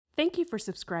Thank you for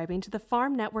subscribing to the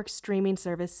Farm Network streaming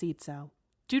service Seedso.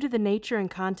 Due to the nature and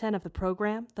content of the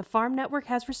program, the Farm Network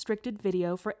has restricted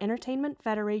video for Entertainment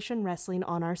Federation Wrestling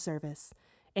on our service.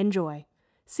 Enjoy.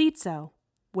 Seedso,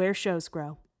 where shows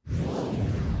grow.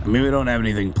 I mean, we don't have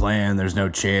anything planned. There's no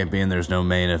champion. There's no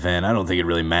main event. I don't think it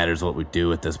really matters what we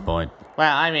do at this point.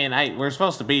 Well, I mean, we're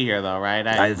supposed to be here, though, right?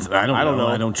 I don't know.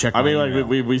 I don't check. I mean,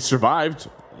 email. we survived.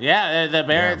 Yeah, the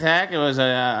bear attack. It was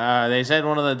they said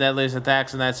one of the deadliest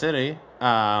attacks in that city.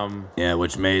 Yeah,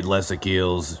 which made Les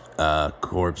Akil's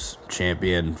corpse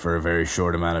champion for a very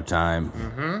short amount of time,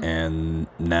 and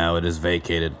now it is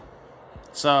vacated.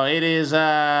 So it is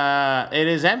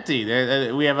empty.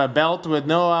 We have a belt with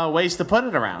no ways to put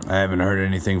it around. I haven't heard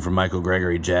anything from Michael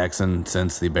Gregory Jackson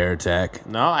since the bear attack.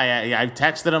 No, I've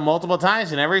texted him multiple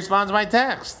times. He never responds to my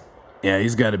text. Yeah,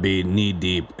 he's got to be knee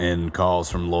deep in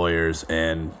calls from lawyers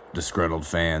and disgruntled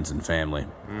fans and family.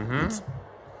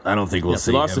 I don't think we'll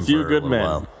see. We lost him a few for good little men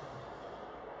while.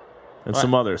 And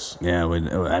some others. Yeah,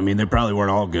 I mean, they probably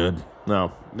weren't all good.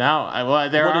 No. Well,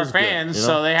 there What are is fans, good, you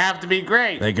know? so they have to be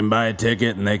great. They can buy a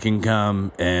ticket and they can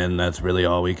come, and that's really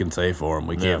all we can say for them.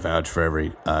 We can't Yeah. vouch for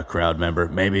every crowd member.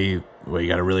 Maybe you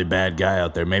got a really bad guy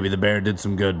out there. Maybe the Bear did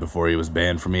some good before he was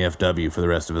banned from EFW for the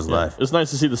rest of his life. It's nice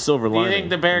to see the silver Do lining. you think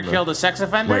the bear killed a sex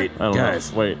offender? Wait, I don't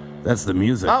guys, know. Wait. that's the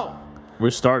music. Oh. We're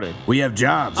starting. We have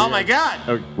jobs. Oh, my God.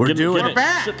 We're doing We're it.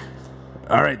 back.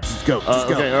 All right, just go. Just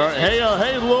go. Okay, all right. Hey,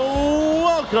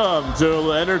 welcome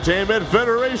to Entertainment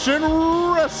Federation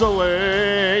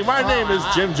Wrestling. My name is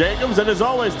Jim Jacobs, and as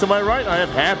always, to my right, I have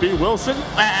Happy Wilson.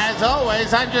 As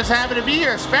always, I'm just happy to be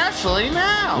here, especially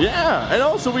now. Yeah, and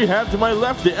also we have to my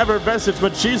left the effervescent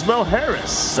Machismo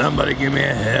Harris. Somebody give me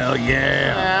a hell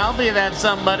yeah. I'll be that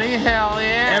somebody. Hell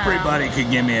yeah. Everybody could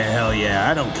give me a hell yeah.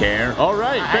 I don't care. All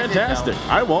right, I didn't fantastic. know.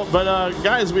 I won't, but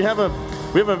guys, we have a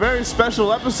very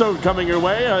special episode coming your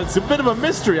way. It's a bit of a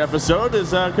mystery episode,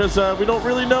 because we don't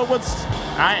really know what's.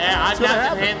 I've gonna not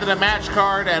happen? been handed a match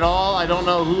card at all. I don't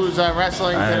know who's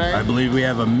wrestling today. I believe we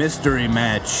have a mystery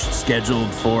match scheduled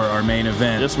for our main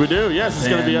event. Yes, we do. Yes, it's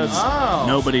going to be a. Oh.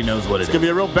 Nobody knows what it is. It's going to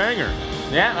be a real banger.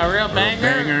 Yeah, a real banger.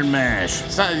 Banger and mash.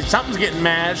 Something's getting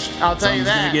mashed. I'll tell you Something's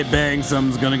that. gonna get banged,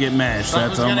 something's gonna get mashed.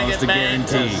 Something's That's gonna almost get a banged.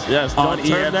 guarantee. Yes, on don't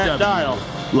turn that EFW, dial.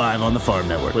 Live on the Farm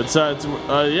Network.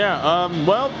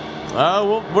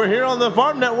 Well, we're here on the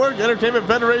Farm Network, Entertainment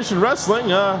Federation Wrestling.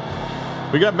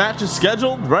 We got matches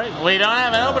scheduled, right? We don't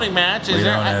have an opening match. We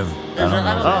don't have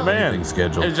Oh, man. anything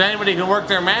scheduled. Is there anybody who can work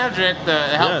their magic to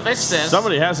help fix this?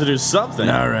 Somebody has to do something.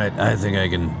 All right, I think I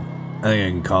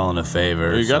can call in a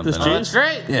favor. You got this, something. Oh, that's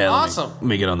great. Yeah, Awesome. Let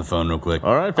me get on the phone real quick.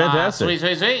 All right, fantastic.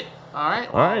 Sweet. All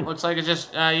right. Well, All right. Looks like it's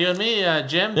just you and me,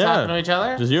 Jim, Yeah, talking to each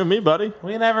other. Just you and me, buddy.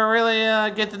 We never really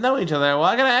get to know each other. Well,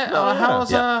 I gotta.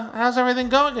 yeah. How's everything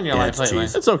going in your life it's lately?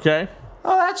 cheese. It's okay.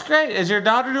 Oh, that's great. Is your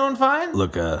daughter doing fine?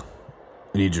 Look, we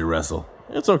need you to wrestle.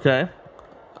 It's okay.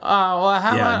 Well,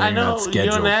 how Yeah, about I I know you're know not you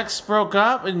scheduled. and X broke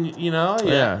up, and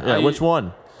Yeah. Which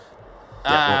one?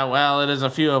 Well, it is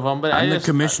a few of them, but I'm the just,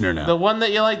 commissioner now. The one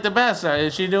that you like the best.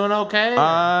 Is she doing okay?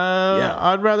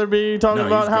 I'd rather be talking No,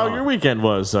 about he's how gone. your weekend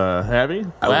was, Abby.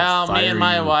 I will Well, me fire and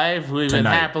my you wife, we've been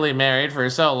tonight. happily married for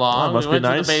so long. Oh, must we went be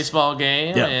to nice. the baseball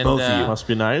game, Yeah, and both of you. Must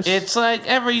be nice. it's like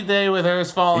every day with her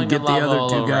is falling And get in the love other all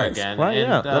two over guys. again. right, And,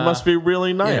 yeah. That must be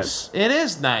really nice. It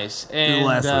is nice, and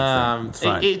last week, then. It's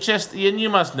fine. it just and you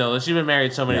must know this. You've been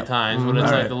married so many Yep. times, but it's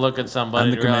All like right. to look at I'm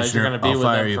somebody the to realize you're commissioner. going to be I'll with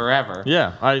fire them you. forever.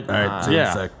 Yeah. All right, see you in a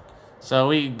yeah. sec. So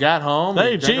we got home.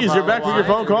 Hey, we drank a geez, you're bottle back of from your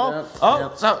phone wine. call?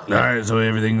 Oh, so All right, so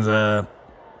everything's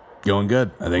going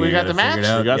good. I think We I got the it match? figured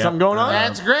out. You got Yep. something going on?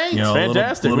 that's great. You know,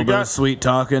 Fantastic. A little We bit got- of sweet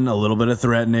talking, a little bit of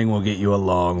threatening will get you a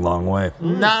long, long way.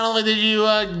 Not only did you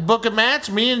book a match,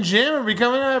 me and Jim are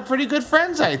becoming pretty good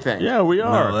friends, I think. Yeah, we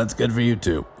are. No, that's good for you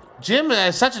too. Jim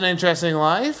has such an interesting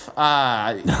life.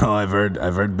 No, I've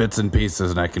heard bits and pieces,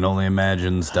 and I can only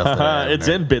imagine stuff. That I haven't It's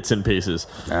heard. in bits and pieces.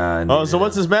 Indeed Oh, so it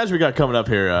what's is. this match we got coming up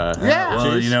here? Yeah. Well,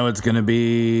 Jeez. you know, it's going to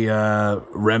be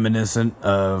reminiscent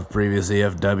of previous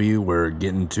EFW. We're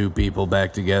getting two people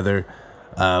back together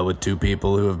with two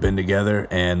people who have been together,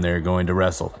 and they're going to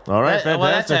wrestle. All right, Well,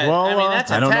 that's fantastic. a- Well, I mean,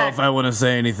 that's a I don't know tag- if I want to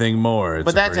say anything more. It's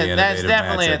but that's pretty that's innovative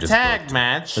definitely match I a just tag booked.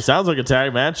 match. it sounds like a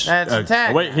tag match. That's a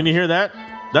tag. Wait, can you hear that?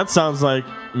 That sounds like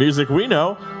music we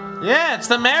know. Yeah, it's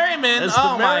the Merrymen. It's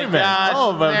Oh the my Merrymen. gosh.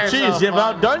 Oh, but They're geez, so you've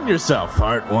fun. outdone yourself.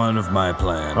 Part one of my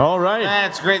plan. All right.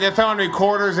 That's great. They're throwing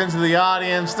recorders into the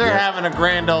audience. They're having a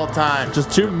grand old time.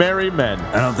 Just two merry men.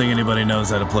 I don't think anybody knows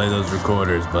how to play those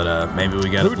recorders, but maybe we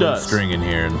got Who a blue does? string in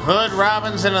here. And Hood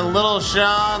Robinson and Little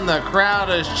Sean, the crowd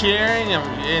is cheering,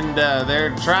 and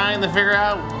they're trying to figure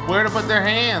out where to put their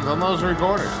hands on those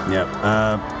recorders. yep.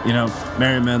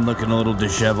 Merrymen looking a little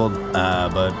disheveled,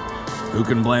 but who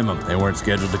can blame them? They weren't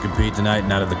scheduled to compete tonight,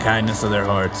 and out of the kindness of their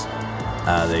hearts,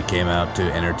 they came out to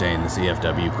entertain the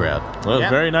CFW crowd. Well, Yep.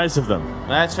 very nice of them.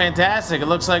 That's fantastic. It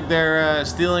looks like they're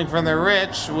stealing from the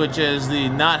rich, which is the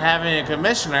not having a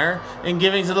commissioner, and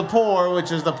giving to the poor,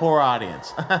 which is the poor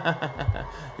audience.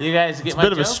 You guys get It's a my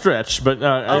bit of a joke? stretch, but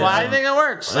I think it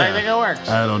works. I think it works.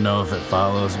 I don't know if it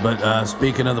follows, but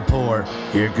speaking of the poor,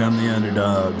 here come the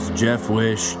underdogs. Jeff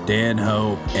Wish, Dan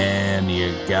Hope, and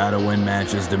you gotta win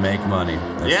matches to make money.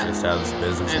 That's Yeah. just how this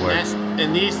business And, works.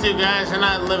 and these two guys are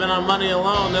not living on money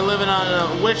alone. They're living on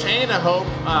a wish and a hope,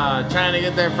 trying to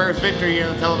get their first victory here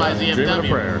in the televised dreaming a EFW.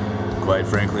 prayer. Quite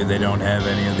frankly, they don't have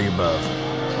any of the above.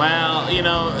 Well,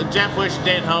 Jeff Wish and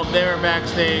Dan Hope, they were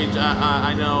backstage,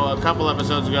 I know, a couple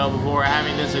episodes ago before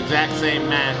having this exact same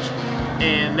match,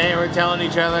 and they were telling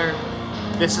each other,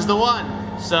 this is the one.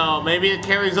 So maybe it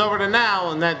carries over to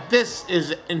now, and that this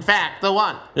is, in fact, the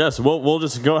one. Yes, we'll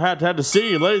just go have to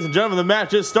see, ladies and gentlemen. The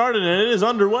match is started and it is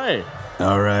underway.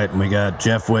 All right, we got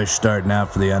Jeff Wish starting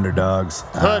out for the underdogs.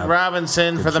 Hood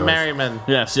Robinson for the choice. Merrymen.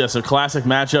 Yes, a classic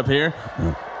matchup here.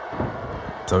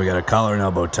 So we got a collar and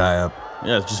elbow tie up.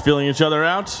 Yes, just feeling each other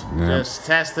out. Just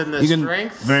testing the You can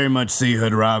strength. very much see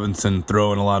Hood Robinson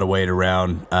throwing a lot of weight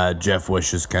around. Jeff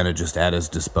Wish is kind of just at his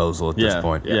disposal at this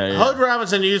point. Yeah. Hood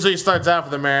Robinson usually starts out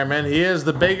for the Merrymen. He is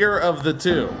the bigger of the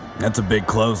two. That's a big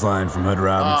clothesline from Hood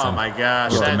Robinson. Oh my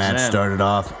gosh. Get the That's match man. started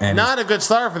off and not a good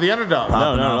start for the underdog.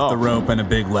 popping not at off the all. rope and a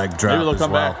big leg drop Maybe they'll as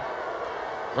come well.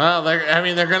 back. Well,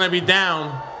 they're going to be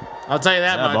down. I'll tell you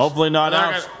that Yeah, much. but hopefully not They're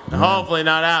out. hopefully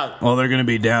not out. Well, they're going to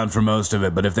be down for most of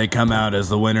it, but if they come out as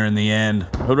the winner in the end,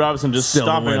 Hood Robinson just Still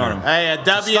the stomping on winner. him. Hey, a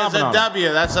W is Stomping a on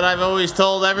W. That's what I've always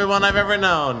told everyone I've ever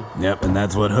known. yep, and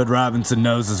that's what Hood Robinson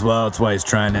knows as well. That's why he's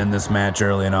trying to end this match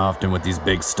early and often with these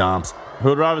big stomps.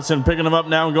 Hood Robinson picking him up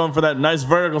now and going for that nice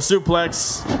vertical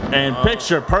suplex. And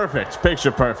picture perfect.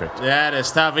 Picture perfect. That is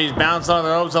tough. He's bouncing on the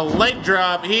ropes. A leg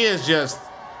drop. He is just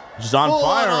Just on full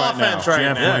fire on right now. offense right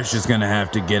Jeff now. Wish is going to have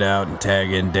to get out and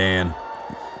tag in Dan.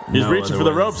 He's No reaching other for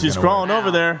the way ropes. this is He's gonna crawling work. over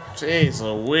there. Jeez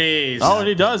Louise. Oh, and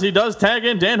he does tag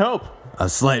in Dan Hope. A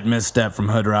slight misstep from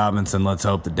Hood Robinson. Let's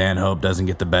hope that Dan Hope doesn't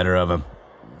get the better of him.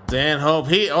 Dan Hope.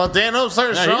 Dan Hope's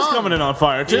starting Yeah, strong. he's coming in on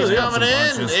fire too. He's Yeah. coming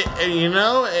in. punches.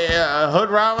 Hood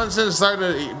Robinson's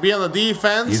starting to be on the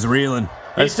defense. He's reeling.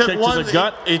 Nice kick to the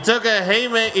gut. He took a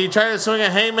haymaker. He tried to swing a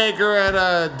haymaker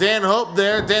at Dan Hope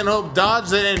there. Dan Hope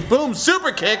dodged it and boom,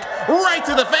 super kick right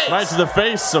to the face. Right to the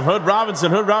face of Hood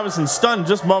Robinson. Hood Robinson stunned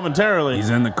just momentarily. He's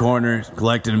in the corner,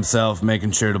 collected himself,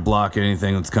 making sure to block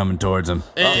anything that's coming towards him.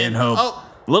 Dan Hope. Oh,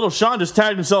 Little Sean just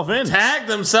tagged himself in. tagged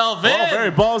himself in. Oh,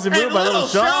 very ballsy move And by Little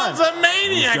Sean. Sean's a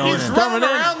maniac. He's going He's in. running Coming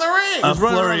in. around the ring. A He's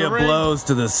running flurry around of the ring. blows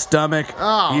to the stomach.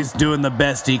 Oh. He's doing the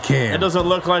best he It can. doesn't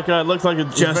look like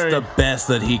it's Just very, the best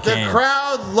that he The can.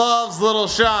 crowd loves Little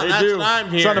Sean. They That's do. what I'm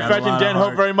It's not hearing. a affecting lot Dan of Hope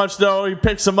heart. very much though. He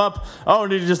picks him up. Oh,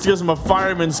 and he just gives him a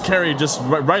fireman's carry just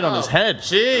right on his head.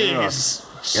 Jeez.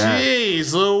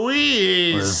 Jeez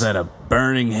Louise. Was that a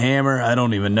burning hammer? I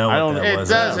don't even know what I don't- that It was.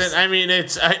 doesn't. I mean,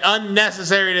 it's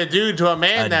unnecessary to do to a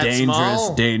man A that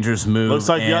small. dangerous move. Looks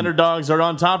like the and underdogs are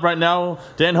on top right now.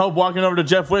 Dan Hope walking over to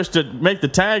Jeff Wish to make the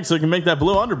tag so he can make that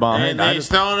blue underbomb. And I he's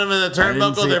throwing him in the I didn't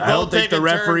turnbuckle. see- They're I don't both think taking the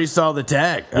referee turns. saw the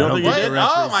tag. I don't don't think he think Wait, the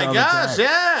referee oh my saw the gosh, tag.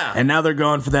 yeah. And now they're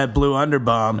going for that blue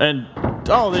underbomb. And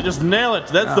they just nail it.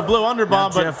 That's the blue Now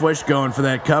underbomb. But Jeff Wish going for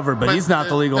that cover, but he's not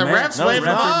the legal the man. refs No, waving the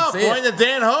him ref didn't off, see it. pointing to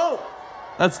Dan Hope.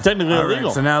 that's technically All right,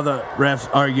 illegal. so now the refs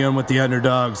arguing with the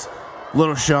underdogs.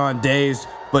 Little Sean dazed,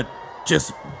 but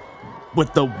just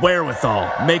with the wherewithal,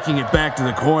 making it back to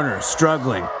the corner,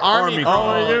 struggling. Army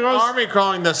crawling. here goes- Army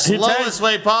crawling the He slowest tags-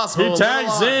 way possible. He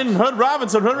tags in Hood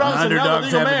Robinson. Hood The Robinson now the underdogs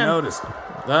legal haven't man. noticed.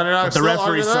 The underdog But the still referee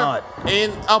arguing saw there. it.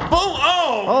 In a boom.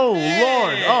 Oh, Oh man.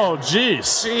 Lord. Oh jeez.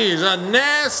 Jeez, a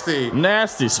nasty,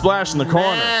 Nasty splash in the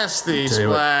corner. nasty Tell you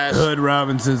what, splash. Hood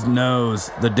Robinson knows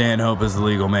that Dan Hope is the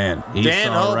legal man. He Dan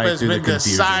saw Hope right has through the been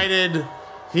confusion. decided.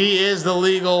 He is the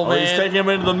legal Oh, man. he's taking him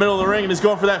into the middle of the ring and he's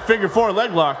going for that figure four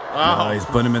leg lock. Oh, he's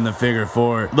putting him in the figure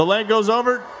four. The leg goes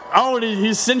over. Oh, and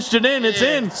he's cinched it in. It's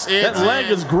in. It's That leg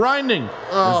in. is grinding.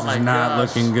 Oh This my is not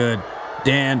gosh. looking good.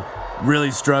 Dan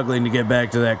really struggling to get back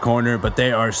to that corner, but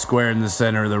they are square in the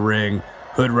center of the ring.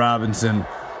 Hood Robinson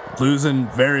losing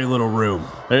very little room.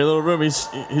 Very little room.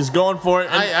 He's going for it.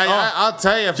 And, I'll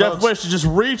tell you, Jeff folks, Wish is just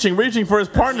reaching for his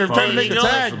partner, trying to make the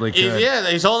tag.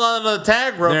 He's holding on to the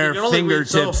tag rope. They're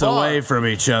fingertips away from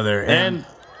each other. And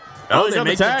they got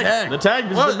make the tag. The tag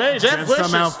has been made. Jeff Wish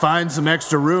somehow finds some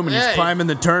extra room, and he's climbing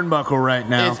the turnbuckle right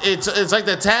now. It's like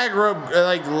the tag rope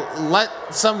let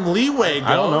some leeway go.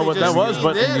 I don't know what that was,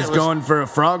 but he's going for a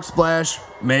frog splash,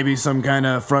 maybe some kind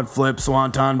of front flip,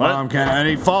 swanton bomb kind of, and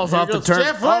he falls off the turnbuckle.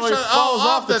 Jeff Wish falls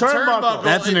off the turnbuckle.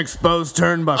 That's an exposed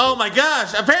turnbuckle. Oh my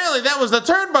gosh! Apparently that was the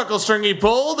turnbuckle string he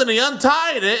pulled, and he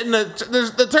untied it, and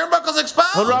the turnbuckle's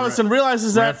exposed. Hood Robinson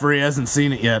realizes that referee hasn't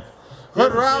seen it yet.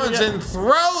 Hood Robinson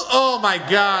oh my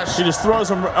gosh. He just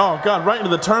throws him, right into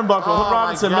the turnbuckle. Hood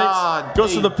Robinson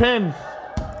goes for the pin.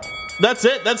 That's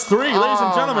it. That's 3, ladies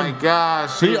and gentlemen. Oh my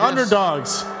gosh. The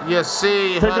underdogs. You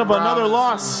see, pick up another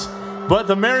loss, but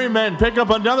the Merry Men pick up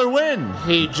another win.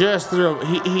 He just threw.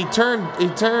 He turned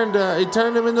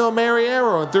him into a Merry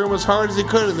Arrow and threw him as hard as he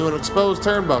could into an exposed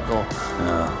turnbuckle.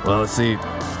 Well, let's see.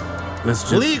 This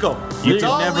just legal. It's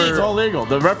all legal.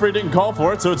 The referee didn't call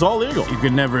for it, so it's all legal. You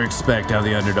could never expect how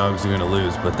the underdogs are going to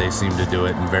lose, but they seem to do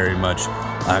it in very much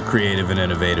creative and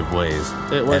innovative ways.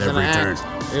 It was at every turn.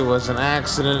 It was an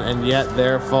accident, and yet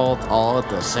their fault all at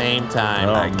the same time.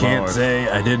 I can't say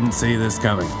I didn't see this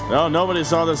coming. No, nobody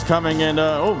saw this coming.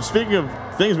 And speaking of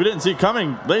things we didn't see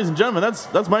coming, ladies and gentlemen,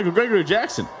 that's Michael Gregory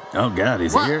Jackson. Oh God,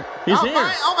 he's here. He's here.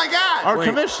 Oh my God! Our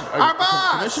commissioner. Our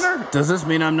boss. Commissioner? Does this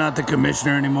mean I'm not the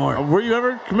commissioner anymore? Were you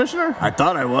ever commissioner? I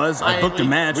thought I was. I booked a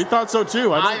match. We thought so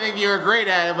too. I think you were great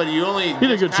at it, but you only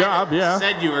did a good job. Yeah.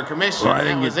 Said you were commissioner. Well,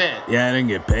 that was it. Yeah, I didn't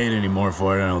get paid anymore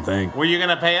for it. I don't think. Were you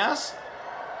gonna pay us?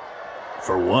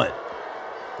 For what?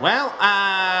 Well,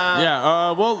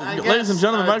 ladies and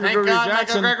gentlemen, Michael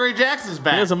Gregory Jackson's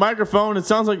back. He has a microphone. It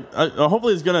sounds like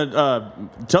hopefully he's gonna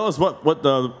tell us what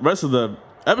the rest of the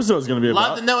episode is gonna be about.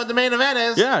 Love to know what the main event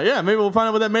is. Yeah. Maybe we'll find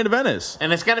out what that main event is.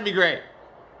 And it's gonna be great.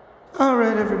 All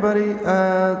right, everybody.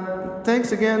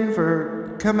 Thanks again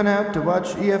for coming out to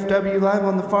watch EFW live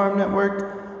on the Farm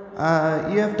Network.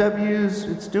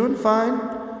 It's doing fine.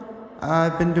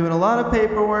 I've been doing a lot of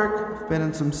paperwork. I've been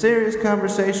in some serious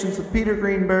conversations with Peter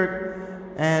Greenberg,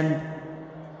 and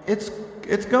it's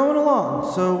going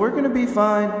along. So we're gonna be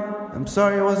fine. I'm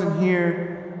sorry I wasn't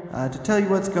here to tell you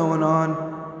what's going on,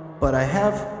 but I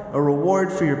have a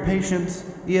reward for your patience,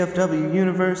 EFW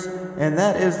Universe, and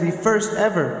that is the first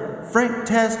ever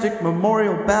Franktastic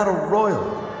Memorial Battle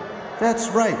Royal. That's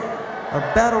right, a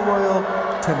Battle Royal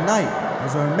tonight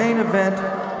as our main event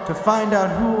to find out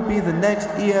who will be the next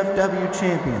EFW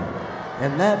champion.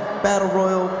 And that Battle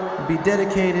Royal will be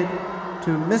dedicated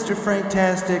to Mr.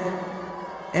 Franktastic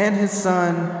and his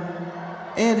son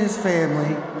and his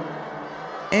family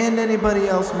and anybody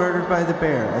else murdered by the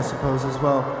bear, I suppose, as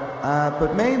well.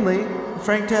 But mainly, the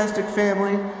Franktastic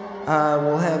family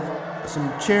will have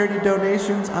some charity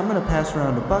donations. I'm going to pass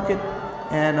around a bucket,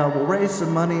 and we'll raise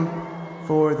some money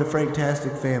for the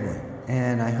Franktastic family.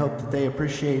 And I hope that they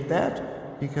appreciate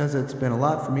that, because it's been a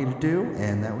lot for me to do,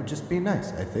 and that would just be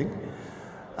nice, I think.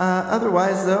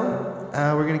 Otherwise, though,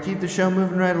 we're going to keep the show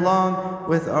moving right along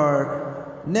with our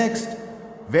next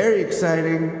very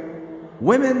exciting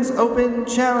Women's Open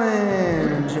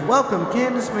Challenge. Welcome,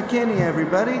 Candice McKinney,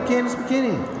 everybody. Candice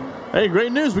McKinney. Hey,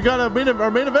 great news. We got our main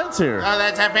events here. Oh,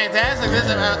 that's fantastic. This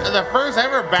is the first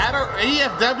ever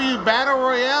EFW Battle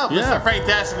Royale. Yeah. This is a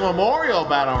Franktastic Memorial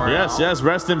Battle Royale. Yes.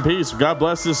 Rest in peace. God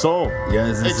bless his soul.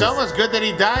 Yes, it's almost good that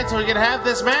he died so we can have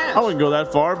this match. I wouldn't go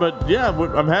that far, but yeah,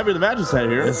 I'm happy the match is had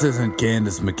here. This isn't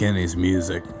Candice McKinney's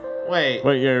music. Wait,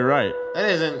 yeah, you're right. That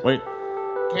isn't. Wait.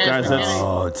 Guys,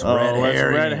 it's Red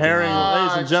Herring. Red Herring,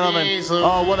 ladies and gentlemen. Geez,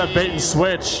 what a bait and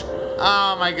switch.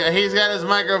 Oh my God, he's got his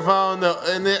microphone,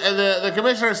 and the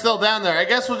commissioner is still down there. I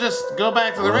guess we'll just go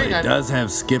back to the ring. He does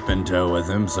have Skip in tow with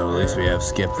him, so at least we have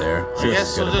Skip there. I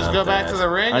guess we'll just go back to the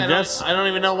ring. I don't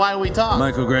even know why we talk.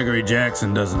 Michael Gregory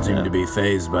Jackson doesn't seem to be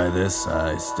fazed by this.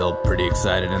 He's still pretty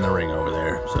excited in the ring over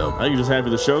there. So I think he's just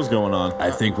happy the show's going on.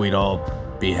 I think we'd all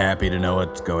be happy to know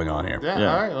what's going on here. Yeah.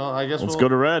 All right. Well, I guess let's go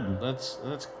to Red. Let's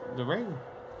the ring.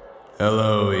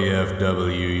 Hello,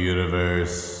 EFW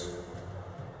Universe.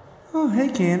 Oh, hey,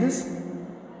 Candice.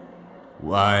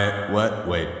 Why? What?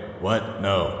 Wait. What?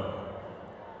 No.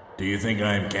 Do you think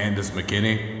I'm Candice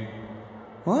McKinney?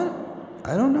 What?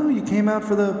 I don't know. You came out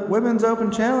for the Women's Open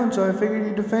Challenge, so I figured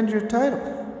you'd defend your title.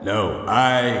 No,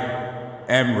 I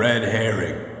am Red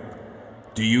Herring.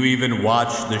 Do you even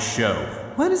watch the show?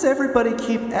 Why does everybody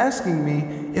keep asking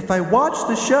me if I watch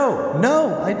the show?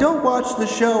 No, I don't watch the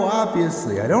show,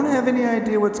 obviously. I don't have any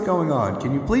idea what's going on.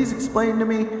 Can you please explain to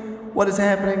me what is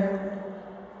happening?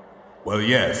 Well,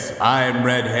 yes, I'm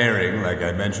Red Herring, like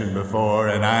I mentioned before,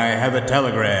 and I have a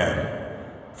telegram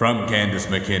from Candace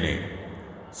McKinney.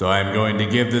 So I'm going to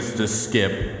give this to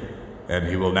Skip, and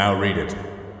he will now read it.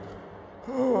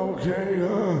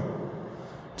 Okay,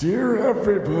 dear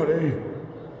everybody,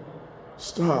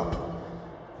 stop.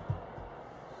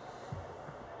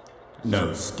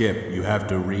 No, Skip, you have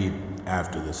to read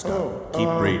after the stop. Keep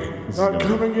reading. Not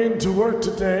coming in to work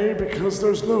today because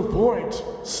there's no point.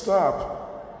 Stop.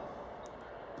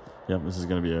 Yep, this is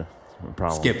going to be a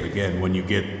problem. Skip again. When you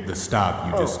get the stop,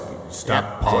 you just stop,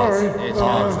 Yep. pause, Sorry. It's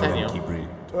pause, and continue. then keep reading.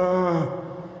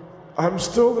 I'm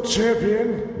still the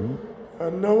champion,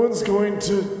 and no one's going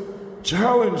to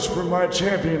challenge for my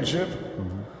championship.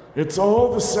 It's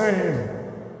all the same.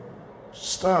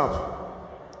 Stop.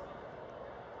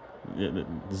 Yeah,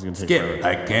 this is going to take Skip, forever.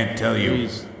 I can't tell you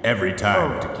Jeez. every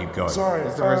time to keep going. Sorry.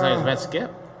 It's the first time he's met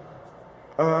Skip.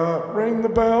 Ring the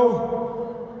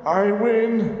bell. I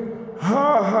win.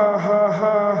 Ha ha ha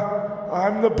ha.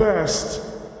 I'm the best.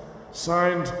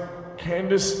 Signed,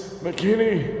 Candace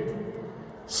McKinney.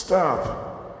 Stop.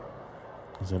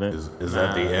 Is that it? Is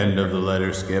that the end of the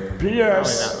letter, Skip?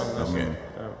 P.S. Okay.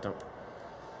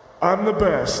 I'm the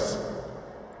best.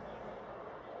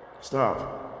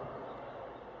 Stop.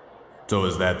 So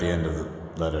is that the end of the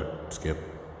letter, Skip?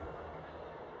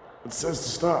 It says to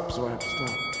stop, so I have to stop.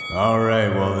 All right,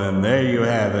 well then there you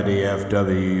have it,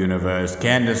 EFW Universe.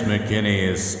 Candace McKinney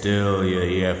is still your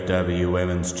EFW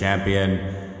Women's Champion,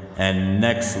 and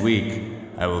next week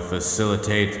I will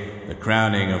facilitate the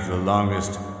crowning of the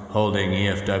longest holding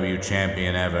EFW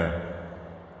champion ever,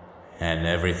 and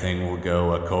everything will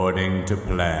go according to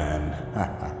plan.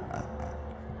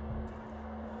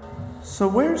 So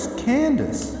where's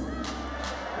Candace?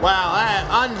 Wow, that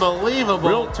unbelievable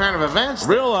Real- turn of events.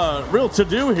 Real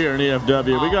to-do here in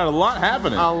EFW. We got a lot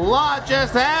happening. A lot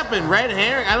just happened. Red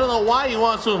Herring, I don't know why he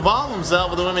wants to involve himself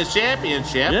with the Women's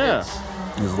Championship. Yeah. It's-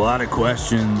 There's a lot of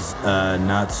questions,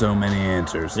 not so many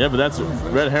answers. Yeah, but that's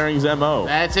Red Herring's MO.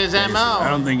 That's his I MO.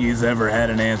 don't think he's ever had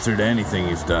an answer to anything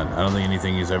he's done. I don't think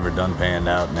anything he's ever done panned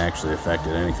out and actually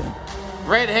affected anything.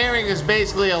 Red Herring is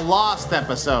basically a lost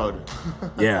episode.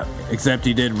 Yeah, except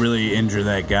he did really injure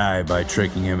that guy by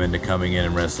tricking him into coming in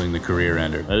and wrestling the career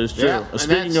ender. That is true. Yeah, and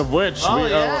Speaking that's- of which, Oh,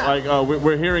 yeah.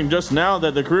 we're hearing just now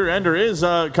that the career ender is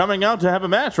coming out to have a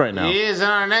match right now. He is in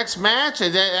our next match,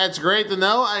 and that's great to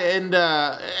know. And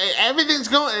everything's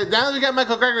going. Now that we got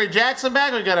Michael Gregory Jackson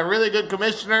back, we got a really good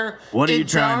commissioner. What are in you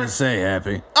trying to charge. say,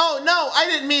 Happy? Oh no, I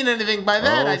didn't mean anything by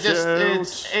that. Oh, I just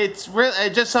shoot. it's real.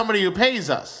 It's just somebody who pays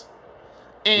us.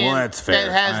 And Well, that's fair.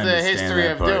 That has I the understand history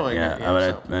that of part. doing yeah.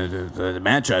 it. The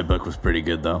match I booked was pretty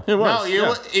good, though. It was.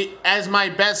 No, yeah. as my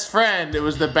best friend, it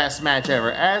was the best match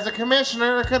ever. As a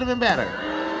commissioner, it could have been better.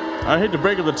 I hate to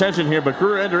break up the tension here, but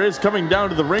Career Ender is coming down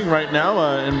to the ring right now,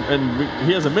 and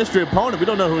he has a mystery opponent. We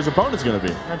don't know who his opponent's going to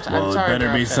be. I'm Well, it sorry, better be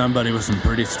Carlton. somebody with some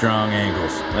pretty strong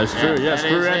angles. That's true. Yes,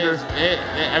 and Career Ender.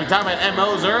 I'm talking about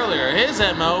MOs earlier. His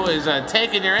MO is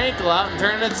taking your ankle out and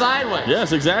turning it sideways.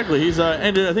 Yes, exactly. He's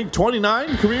ended, I think,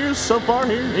 29 careers so far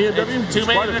here in EFW. It's too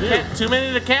Quite a many, few. too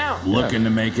many to count. Looking to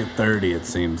make it 30, it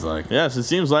seems like. Yes, it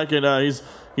seems like it.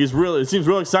 He's really. It seems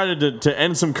real excited to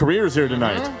end some careers here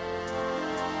tonight. Mm-hmm.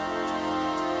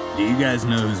 Do you guys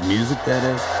know whose music that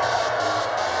is?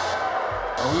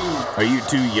 Are you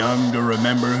too young to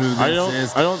remember who this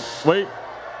is? I don't. Wait.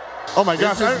 Oh my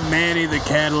This gosh. is Manny the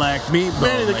Cadillac Meatball.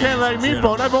 Manny the ladies Cadillac and Meatball.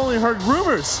 gentlemen. I've only heard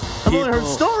rumors. I've only heard People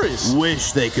stories.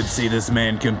 Wish they could see this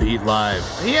man compete live.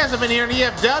 He hasn't been here in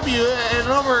EFW in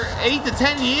over 8 to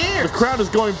 10 The years. crowd is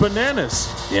going bananas.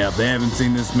 Yeah, if they haven't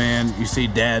seen this man, you see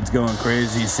dads going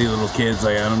crazy, you see little kids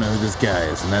like, I don't know who this guy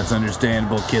is. And that's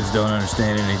understandable. Kids don't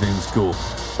understand anything that's cool.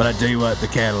 But I tell you what, the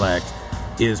Cadillac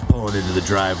is pulling into the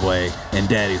driveway and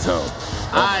daddy's home.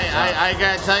 I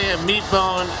gotta tell you,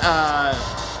 Meatbone,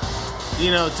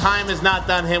 time has not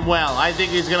done him well. I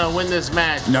think he's gonna win this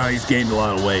match. No, he's gained a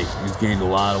lot of weight.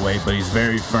 But he's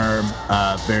very firm,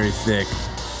 very thick,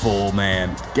 full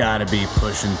man. Gotta be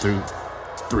pushing through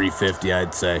 350,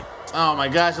 I'd say. Oh my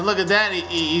gosh! And look at that.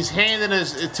 He's handing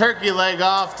his turkey leg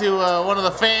off to one of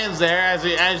the fans there.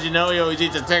 As you know, he always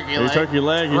eats a turkey leg. Turkey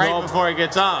leg. He's right all- before he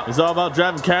gets off. It's all about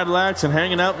driving Cadillacs and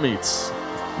hanging out meats.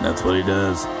 That's what he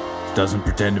does. Doesn't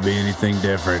pretend to be anything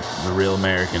different. He's a real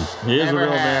American. He is Never a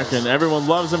real has. American. Everyone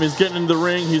loves him. He's getting into the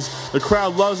ring. The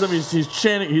crowd loves him. He's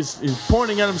chanting. He's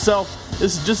pointing at himself.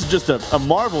 This is just a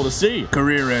marvel to see.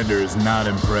 Career Ender is not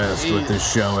impressed with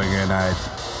this showing, and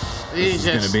this is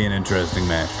going to be an interesting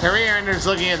match. Career Ender's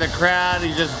looking at the crowd.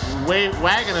 He's just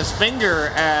wagging his finger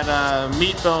at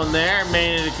Meatbone there,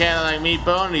 Manny the Cadillac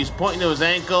Meatbone, and he's pointing to his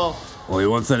ankle. Well, he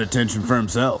wants that attention for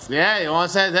himself. Yeah, he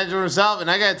wants that attention for himself.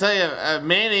 And I got to tell you,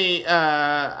 Manny,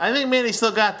 I think Manny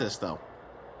still got this, though.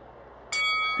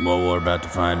 Well, we're about to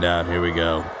find out. Here we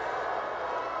go.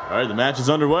 All right, the match is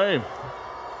underway.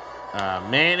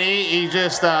 Manny, he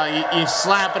just he's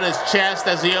slapping his chest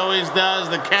as he always does.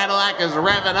 The Cadillac is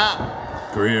revving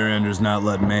up. Career Ender's not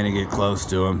letting Manny get close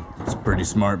to him. It's a pretty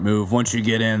smart move. Once you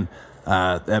get in,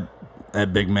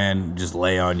 that big man just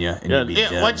lay on you and you'll be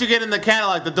dead. Once you get in the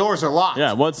Cadillac, the doors are locked.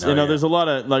 Yeah, there's a lot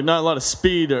of not a lot of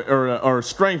speed or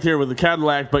strength here with the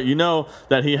Cadillac, but you know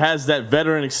that he has that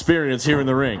veteran experience here in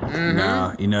the ring. Mm-hmm.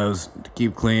 No, he knows to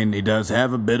keep clean. He does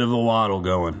have a bit of a waddle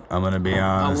going. I'm gonna be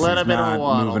honest. A little He's bit of not a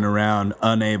waddle. Moving around,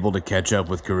 unable to catch up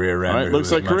with Career Ender. All right,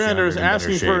 looks like Career Ender is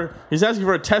asking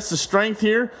for a test of strength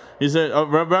here. He's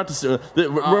we're about to see.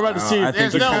 We're about to see. I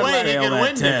think There's no way he fail can that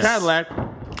win this. test. Cadillac.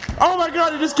 Oh my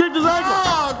God! He just kicked his ankle.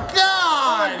 Oh, God!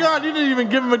 Oh my God! You didn't even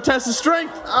give him a test of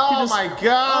strength. Oh, my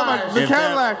God! The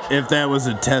Cadillac. If that was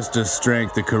a test of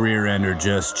strength, the Career Ender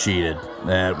just cheated.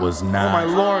 That was not. Oh my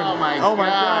Lord! Oh, my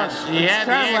gosh! gosh. He had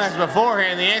the answers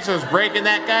beforehand. The answer was breaking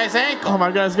that guy's ankle. Oh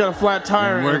my God! He's got a flat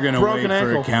tire. And we're and a gonna broken wait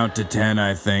ankle. for a count to 10,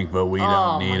 I think, but we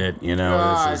don't need it. You know,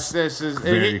 Gosh, this is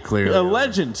very very clearly A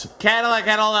legend. Cadillac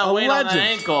had all that A weight on the legend.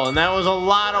 ankle, and that was a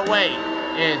lot of weight.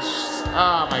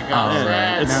 Oh, my God. All right,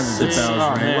 That's- now that the it's- bell's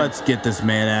oh, ring, man. let's get this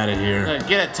man out of here.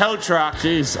 Get a tow truck.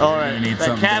 Jeez. All right. We need The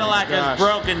something. Cadillac Gosh. is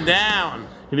broken down.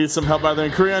 He needs some help out there.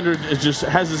 And Career Ender just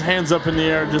has his hands up in the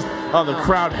air. Just the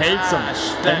crowd hates him. Gosh,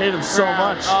 They that hate him so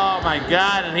crowd. much. Oh my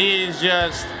God! And he is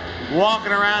just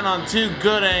walking around on two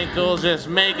good ankles, just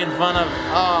making fun of.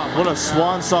 Oh, my What a God.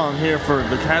 swan song here for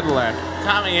the Cadillac.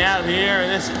 Coming out here.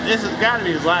 This has got to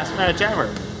be his last match ever.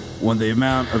 When the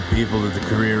amount of people that the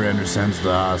Career Ender sends to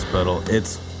the hospital,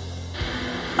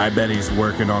 I bet he's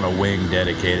working on a wing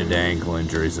dedicated to ankle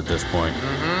injuries at this point.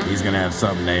 Mm-hmm. He's gonna have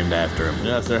something named after him.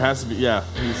 Yes, there has to be. Yeah,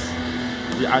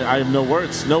 I have no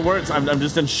words. No words. I'm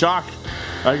just in shock.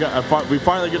 We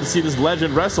finally get to see this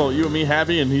legend wrestle. You and me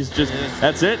happy, and he's just.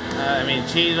 That's it. I mean,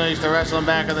 Chino used to wrestle him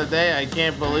back in the day. I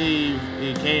can't believe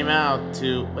he came out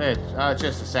to. It's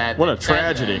just a sad. What a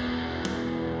sad tragedy.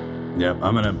 thing. Yep,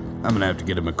 I'm gonna have to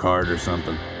get him a card or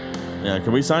something. Yeah,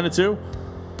 can we sign it too?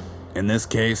 In this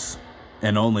case,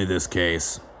 and only this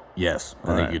case, yes, I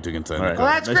think right. you two can sign All the right. Well,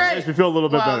 card. that's great. Makes me feel a little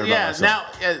bit Well, better about yeah.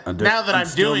 myself. Now that I'm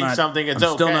still doing not- something, it's I'm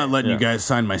okay. still not letting Yeah. you guys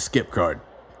sign my skip card.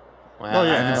 Well, Oh,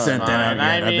 yeah, I that's haven't sent that fine. out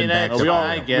yet. I I've mean, been back that's to fine.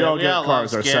 back. I get We it. all We get all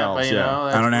cards love Skip, ourselves, but, you yeah. know,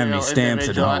 I don't have any real stamps at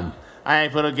individual. home. I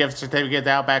put a gift certificate to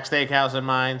Outback Steakhouse in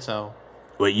mine, so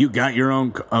Wait, you got your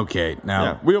own? Okay, Yeah,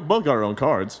 now we both got our own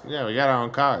cards. yeah, we got our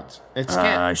own cards. It's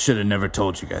I should have never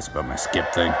told you guys about my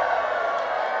skip thing.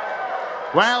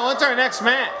 well, what's our next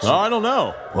match? Oh, I don't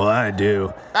know. Well, I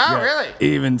do. Oh, Yeah, really?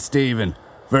 Even Steven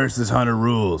versus Hunter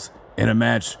Rules in a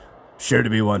match sure to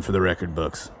be one for the record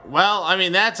books. Well, I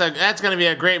mean that's going to be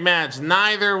a great match.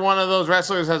 Neither one of those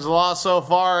wrestlers has lost so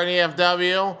far in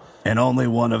EFW. And only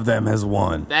one of them has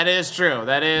won. That is true.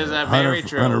 That is very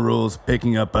true. Hunter Rules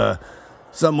picking up a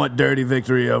somewhat dirty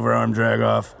victory over Arm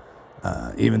Dragoff.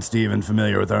 Even Steven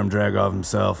familiar with Arm Dragoff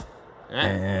himself. Yeah.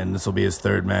 And this will be his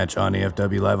third match on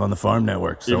EFW Live on the Farm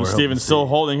Network. So Even we're hoping Steven's to still see.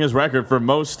 holding his record for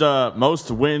most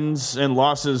wins and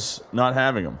losses, not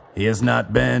having them. He has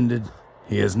not bended.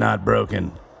 He is not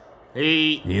broken.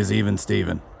 He He is even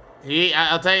Steven.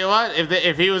 I'll tell you what.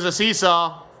 If he was a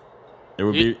seesaw, It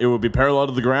would be parallel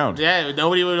to the ground. yeah,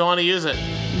 nobody would want to use it.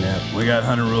 Yeah, we got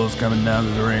Hunter Rules coming down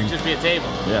to the ring. It'd just be a table.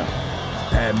 Yeah.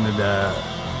 Patented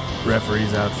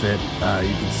referee's outfit.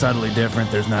 You can subtly different.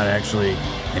 There's not actually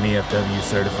an EFW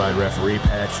certified referee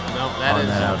patch No, that on is-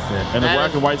 that outfit. And the That black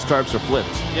is- and white stripes are flipped.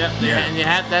 Yep. Yeah.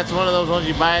 And that's one of those ones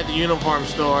you buy at the uniform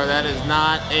store. That is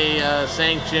not a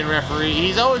sanctioned referee.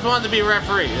 He's always wanted to be a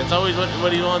referee. That's always what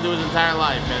he wanted to do his entire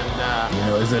life. And You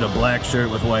know, is it a black shirt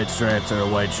with white stripes or a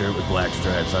white shirt with black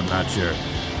stripes? I'm not sure.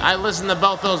 I listen to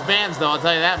both those bands, though. I'll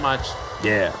tell you that much.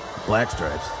 Yeah, black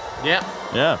stripes. Yep.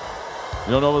 Yeah.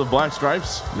 You don't know the black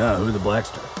stripes? No, who are the black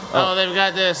stripes? Oh, they've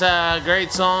got this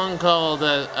great song called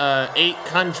 8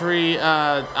 Country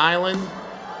Island.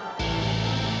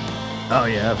 Oh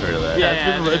yeah, I've heard of that.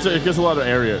 Yeah. It gets a lot of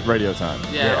radio time.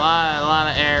 Yeah, Yeah. a lot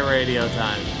of air radio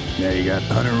time. Yeah, you got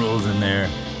Hunter Rules in there,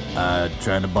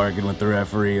 trying to bargain with the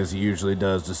referee as he usually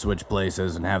does to switch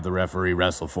places and have the referee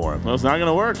wrestle for him. Well, it's not going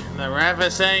to work. The ref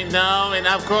is saying no, and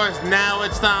of course now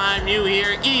it's time you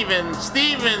hear Even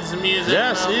Stevens music.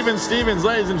 Yes, Well, Even Stevens,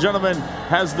 ladies and gentlemen,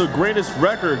 has the greatest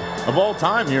record of all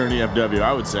time here in EFW,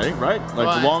 I would say, right? Like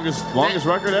well, the longest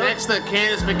record ever? Next to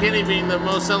Candice McKinney being the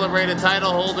most celebrated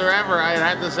title holder ever, I'd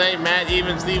have to say Matt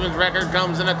Even Stevens' record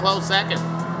comes in a close second.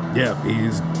 Yeah,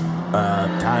 he's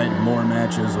tied more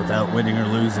matches without winning or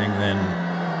losing than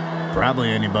probably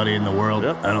anybody in the world.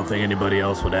 Yep. I don't think anybody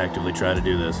else would actively try to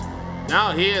do this. No,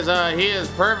 he is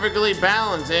perfectly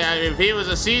balanced. If he was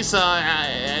a seesaw,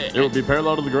 It would be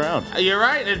parallel to the ground. you're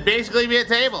right. It'd basically be a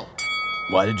table.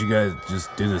 Why did you guys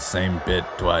just do the same bit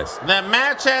twice? The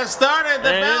match has started. The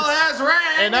And bell it's- has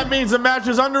rang. And that means the match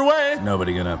is underway.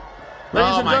 Nobody gonna.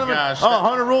 Ladies Oh and my gentlemen, gosh.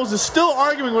 Hunter Rules is still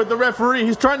arguing with the referee.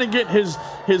 He's trying to get his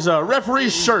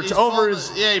referee's shirt He's over pulled his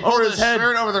he pulled over his head.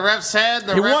 shirt over the ref's head.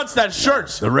 The He ref- wants that shirt.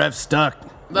 The ref's stuck.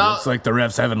 No. It looks like the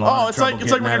ref's having a lot Oh, of it's trouble like when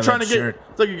getting out you're of trying to that get shirt.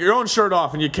 it's like your own shirt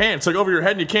off and you can't. It's like over your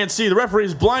head and you can't see. The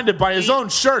referee's blinded by his own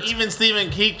shirt. Even Steven,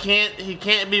 he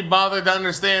can't be bothered to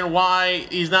understand why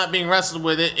he's not being wrestled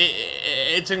with it.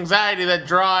 It's anxiety that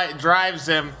drives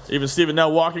him. Even Steven now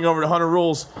walking over to Hunter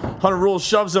Rules. Hunter Rules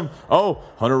shoves him. Oh,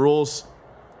 Hunter Rules.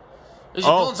 He's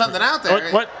pulling something out there.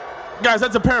 What? Guys,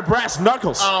 that's a pair of brass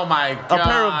knuckles. Oh my god! A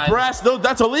pair of brass.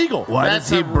 That's illegal. Why That's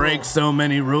does he a break rule. so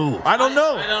many rules? I don't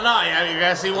know. I don't know. I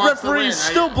guess he The wants to win. referee's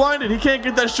still blinded. He can't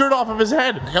get that shirt off of his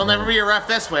head. He'll never be a ref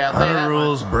this way. I'll tell you Hunter that.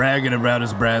 Rules bragging about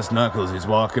his brass knuckles. He's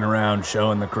walking around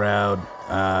showing the crowd,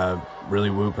 really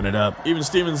whooping it up. Even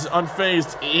Stevens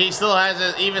unfazed. He still has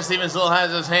it. Even Steven still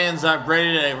has his hands up,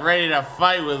 ready to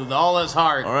fight with all his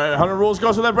heart. All right, Hunter Rules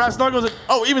goes for that brass knuckles.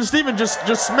 Oh, even Steven just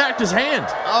smacked his hand.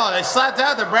 Oh, they slapped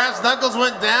out. The brass knuckles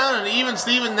went down, and even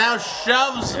Steven now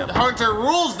shoves Hunter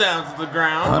Rules down to the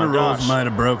ground. Hunter my Rules gosh. might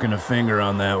have broken a finger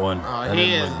on that one. Oh, That he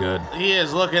didn't is look good. He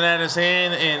is looking at his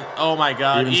hand, and oh my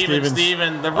God! Even Even Stevens.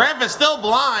 Steven, the ref is still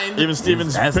blind. Even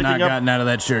Stevens Has picking not up. gotten out of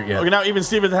that shirt yet. Okay, now even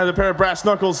Stevens has a pair of brass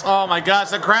knuckles. Oh my gosh!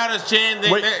 The crowd is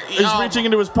chanting. Wait, he's reaching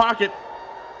into his pocket.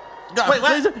 Wait,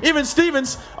 what? Even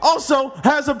Stevens also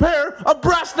has a pair of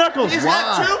brass knuckles. He's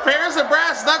got two pairs of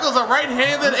brass knuckles, a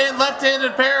right-handed and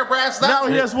left-handed pair of brass Now knuckles.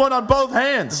 he has one on both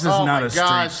hands. This is Oh not my a street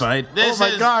gosh. fight. This Oh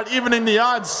my is- God! Even in the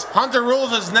odds, Hunter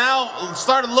Rules has now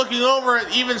started looking over at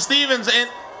even Stevens, and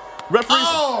referees.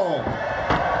 oh,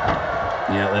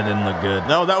 Yeah, that didn't look good.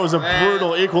 No, that was a Man.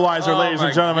 brutal equalizer, Oh ladies and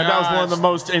my gentlemen. That was one of the gosh.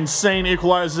 most insane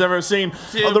equalizers I've ever seen.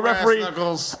 Two Oh, the brass referee.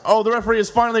 knuckles. Oh, the referee has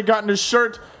finally gotten his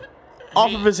shirt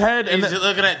off of his head, and He's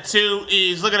looking at two.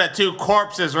 He's looking at two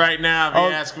corpses right now. If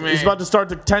you ask me, he's about to start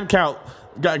the 10 count.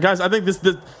 Guys, I think this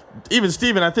even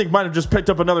Steven, I think, might have just picked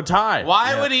up another tie.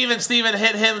 Why would even Steven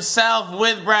hit himself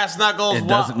with brass knuckles? It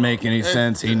doesn't make any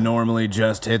sense. He normally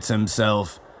just hits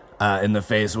himself in the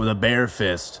face with a bare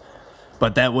fist.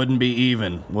 But that wouldn't be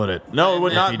even, would it? No, it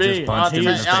would If not he be. just punched him in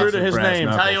the He's face true with to his brass name.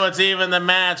 knuckles. Tell you what's even the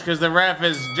match because the ref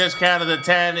has just counted the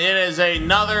 10. It is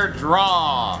another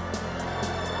draw.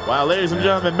 Wow, ladies and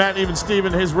gentlemen, Matt Even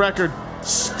Steven, his record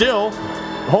still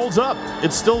holds up.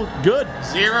 It's still good.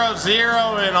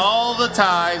 0-0 in all the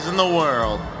ties in the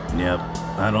world. Yep.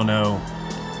 I don't know.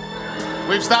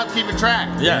 We've stopped keeping track.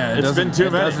 Yeah, it it's doesn't- been too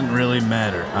it many. doesn't really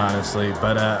matter, honestly.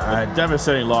 But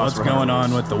Devastating loss. what's for going Hunter on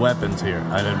Rules. with the weapons here?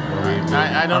 I don't.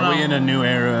 I don't are know. we in a new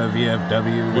era of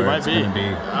EFW where might it's be. going to be?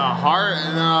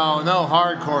 No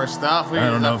hardcore stuff. I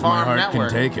don't know the if my Farm heart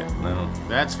Network. can take it. I don't.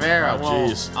 That's fair. Oh, Well,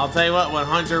 jeez. I'll tell you what. When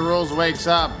Hunter Rules wakes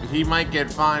up, he might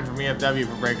get fined from EFW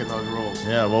for breaking those rules.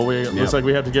 Yeah, well, looks Yep. like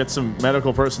we have to get some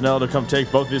medical personnel to come take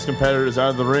both these competitors out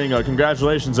of the ring.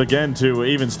 Congratulations again to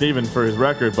Even Steven for his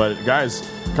record. But, guys,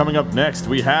 coming up next,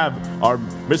 we have our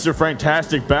Mr.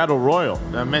 Franktastic Battle Royal.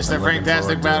 The Mr. I'm looking Franktastic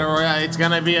forward to Battle Royale. It's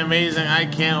gonna be amazing. I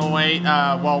can't wait.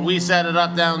 While we set it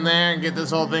up down there and get this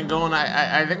whole thing going,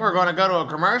 I think we're gonna go to a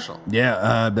commercial.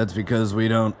 Yeah, that's because we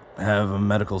don't have a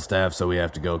medical staff, so we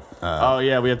have to go. Oh,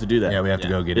 yeah, we have to do that. Yeah, we have to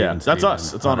go get Yeah, in. that's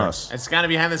us. It's on us. It's kind of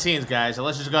behind the scenes, guys. So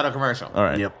let's just go to commercial. All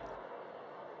right. Yep.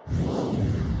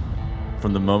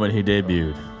 From the moment he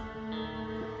debuted,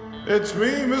 It's me,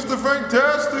 Mr.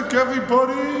 Fantastic,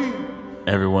 everybody.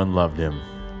 everyone loved him.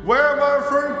 Where are my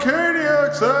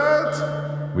Francaniacs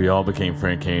at? We all became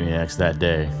Francaniacs that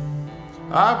day.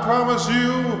 I promise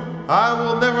you, I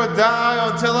will never die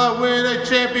until I win a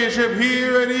championship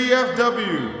here at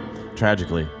EFW.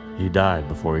 Tragically, he died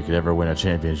before he could ever win a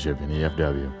championship in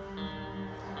EFW.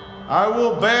 I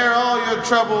will bear all your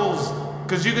troubles,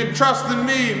 because you can trust in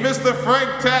me, Mr.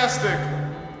 Franktastic.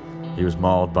 He was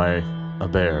mauled by a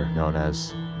bear known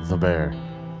as the Bear.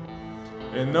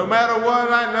 And no matter what,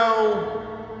 I know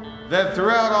that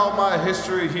throughout all my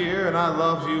history here, and I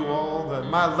love you all, that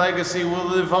my legacy will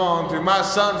live on through my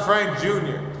son, Frank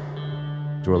Jr.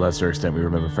 To a lesser extent, we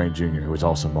remember Frank Jr., who was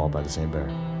also mauled by the same bear.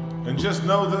 And just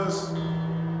know this,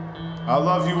 I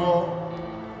love you all,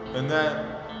 and that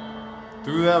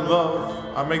through that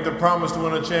love, I make the promise to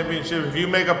win a championship. If you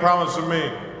make a promise for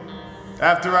me,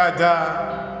 after I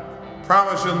die,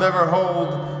 promise you'll never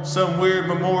hold some weird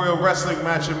memorial wrestling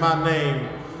match in my name,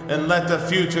 and let the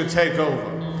future take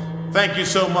over. Thank you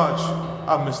so much.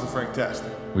 I'm Mr.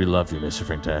 Franktastic. We love you, Mr.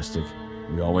 Fantastic.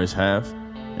 We always have,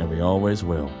 and we always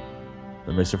will.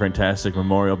 The Mr. Fantastic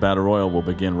Memorial Battle Royal will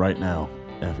begin right now,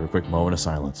 after a quick moment of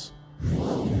silence.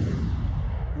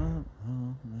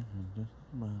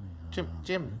 Jim,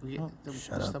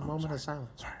 just a moment of silence.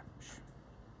 Sorry.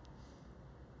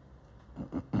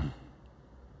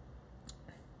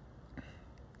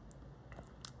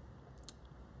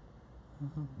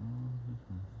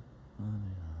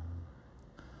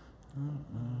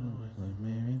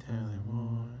 Maybe tell them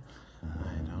more. I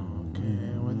don't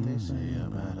care what they say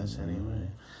about us anyway.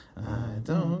 I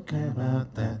don't care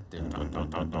about that.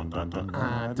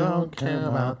 I don't care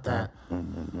about that.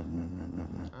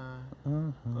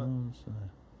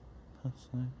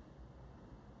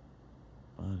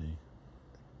 Buddy.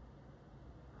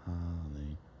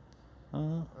 Holly.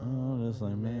 Just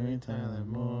like Mary Tyler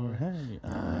Moore. Hey,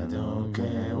 I don't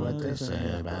care what they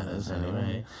say about us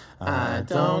anyway. I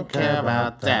don't care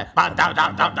about that.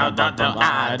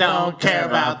 I don't care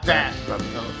about that.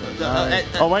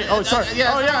 Oh, wait. Oh, sorry.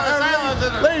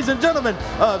 Ladies and gentlemen,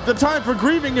 the time for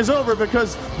grieving is over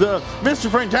because the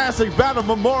Mr. Fantastic Battle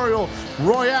Memorial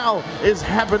Royale is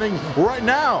happening right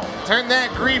now. Turn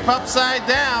that grief upside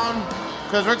down,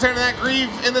 because we're turning that grief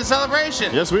into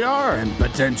celebration. Yes, we are. And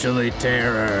potentially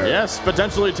terror. Yes,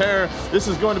 potentially terror. This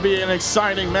is going to be an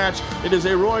exciting match. It is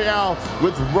a Royale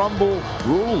with Rumble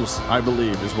rules, I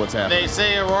believe, is what's happening. They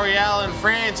say a Royale in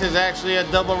France is actually a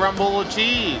double rumble with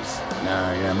cheese.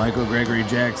 Yeah, Michael Gregory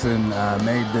Jackson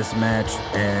made this match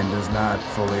and does not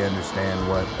fully understand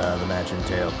what the match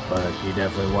entailed, but he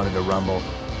definitely wanted to rumble.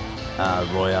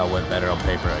 Royale went better on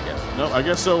paper, I guess. No, I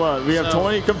guess so. We have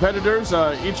 20 competitors.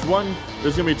 Each one,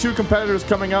 there's going to be 2 competitors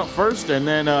coming out first, and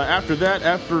then after that,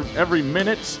 after every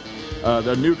minute,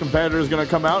 the new competitor is going to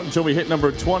come out until we hit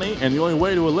number 20, and the only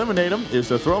way to eliminate them is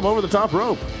to throw them over the top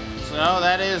rope. So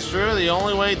that is true. The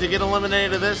only way to get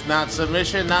eliminated of this, not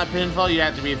submission, not pinfall, you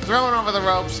have to be thrown over the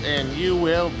ropes, and you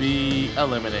will be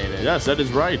eliminated. Yes, that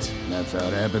is right. That's how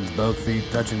it happens. Both feet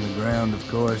touching the ground, of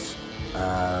course.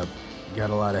 Got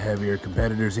a lot of heavier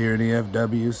competitors here in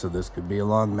EFW, so this could be a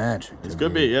long match. This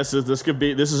could be. Yes, this could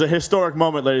be. This is a historic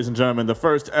moment, ladies and gentlemen. The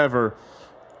first ever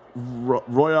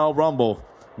Royal Rumble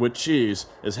with cheese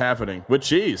is happening. With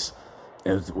cheese.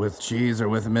 With cheese or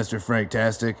with Mr.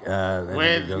 Franktastic.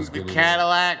 With the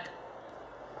Cadillac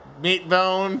meat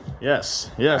bone.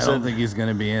 Yes. I don't think he's going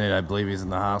to be in it. I believe he's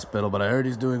in the hospital, but I heard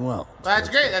he's doing well. That's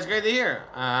great. That's great to hear.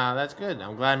 That's good.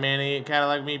 I'm glad Manny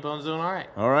Cadillac Meatbone's doing all right.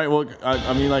 All right. Well,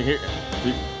 I mean, like,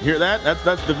 hear that?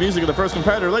 That's the music of the first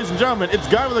competitor. Ladies and gentlemen, it's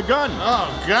Guy with a Gun.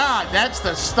 Oh, God. That's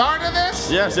the start of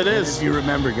this? Yes, it is. If you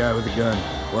remember, Guy with a Gun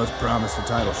was promised a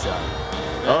title shot.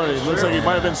 Oh, it looks like he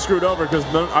might have been screwed over because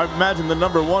I imagine the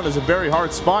number 1 is a very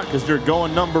hard spot because you're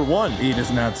going number 1. He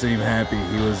does not seem happy.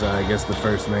 He was, I guess, the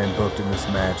first man booked in this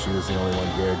match. He was the only one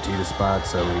guaranteed a spot,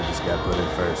 so he just got put in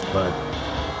first. But,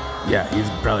 yeah, he's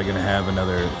probably going to have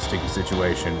another sticky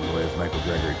situation with Michael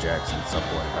Gregory Jackson at some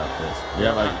point about this.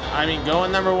 Yeah, I mean,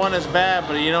 going number 1 is bad,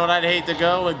 but you know what I'd hate to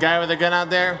go with Guy with a Gun out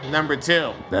there? Number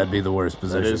 2. That'd be the worst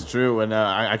position. That is true, and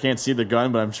I can't see the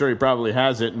gun, but I'm sure he probably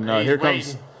has it. And here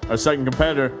comes our second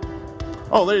competitor.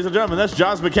 Oh, ladies and gentlemen, that's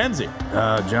Jobs McKenzie.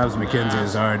 Jobs McKenzie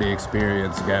has already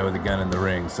experienced a Guy with a Gun in the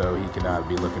ring, so he cannot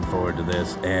be looking forward to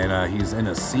this. And he's in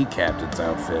a sea captain's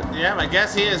outfit. Yeah, I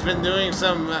guess he has been doing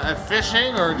some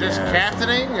fishing or just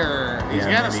captaining, or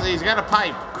he's got a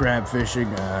pipe. Crab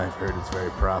fishing. I've heard it's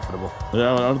very profitable.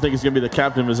 Yeah, I don't think he's going to be the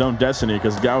captain of his own destiny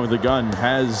because Guy with a Gun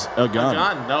has a gun.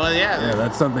 No, Yeah,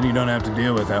 that's something you don't have to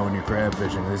deal with out when you're crab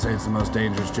fishing. They say it's the most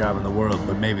dangerous job in the world,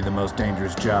 but maybe the most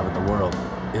dangerous job in the world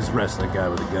is wrestling a guy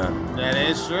with a gun. That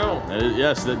is true.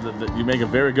 Yes, you make a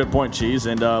very good point, Cheese.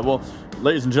 And, well,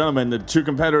 ladies and gentlemen, the 2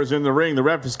 competitors in the ring, the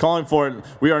ref is calling for it.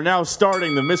 We are now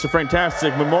starting the Mr.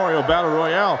 Fantastic Memorial Battle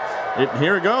Royale.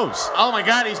 Here it goes. Oh, my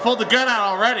God, he's pulled the gun out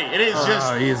already. It is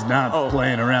just... he is not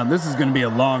playing around. This is going to be a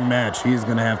long match. He's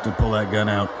going to have to pull that gun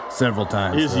out several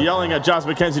times. He's yelling at Jobs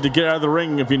McKenzie to get out of the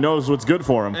ring if he knows what's good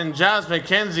for him. And Jobs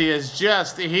McKenzie is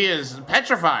he is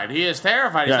petrified. He is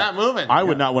terrified. He's not moving. I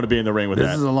would not want to be in the ring with that.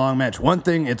 This is a long match. One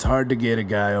thing, it's hard to get a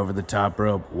guy over the top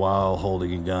rope while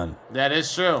holding a gun. That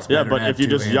is true. Yeah, but if you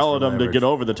just yell at him to get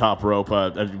over the top rope,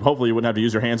 hopefully you wouldn't have to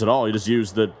use your hands at all. You just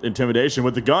use the intimidation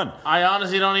with the gun. I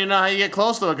honestly don't even know how you get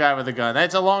close to a guy with a gun.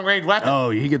 That's a long-range weapon. Oh,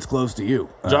 he gets close to you.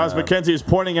 Jobs McKenzie is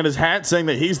pointing at his hat, saying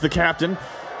that he's the captain.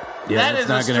 That it's is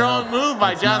not a gonna strong help. move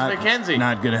by It's Josh McKenzie.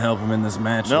 Not going to help him in this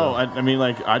match. No, though. I mean,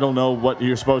 like, I don't know what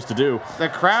you're supposed to do. The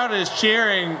crowd is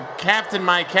cheering Captain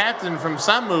My Captain from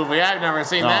some movie. I've never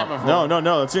seen that before.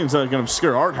 No. That seems like an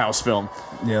obscure art house film.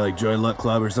 Yeah, like Joy Luck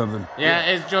Club or something. Yeah,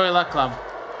 it's Joy Luck Club.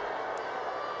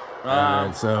 All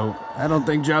right, so I don't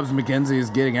think Jobs McKenzie is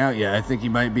getting out yet. I think he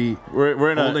might be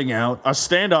We're in holding out. a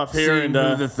standoff here, Seeing and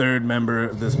who the third member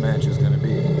of this match is going to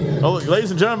be. oh, look,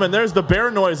 ladies and gentlemen, there's the bear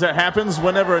noise that happens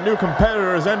whenever a new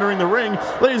competitor is entering the ring.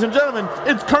 Ladies and gentlemen,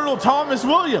 it's Colonel Thomas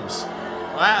Williams.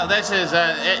 Wow, this is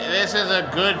good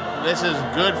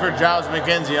for Jobs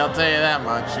McKenzie. I'll tell you that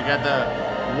much. You got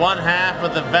the one half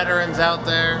of the veterans out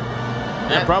there.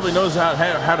 That probably knows how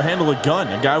to handle a gun.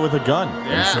 A guy with a gun.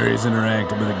 Yeah. I'm sure he's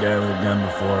interacted with a guy with a gun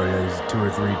before. Yeah, he's 2 or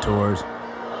 3 tours.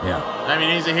 Yeah. I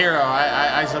mean, he's a hero.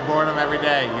 I support him every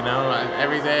day. You know,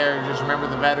 every day I just remember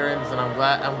the veterans, and I'm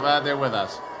glad they're with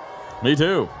us. Me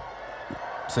too.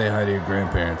 Say hi to your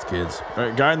grandparents, kids. All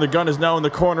right, guy in the gun is now in the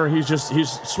corner. He's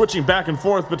switching back and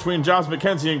forth between Jobs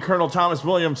McKenzie and Colonel Thomas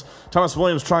Williams. Thomas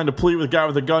Williams trying to plead with the guy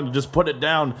with the gun to just put it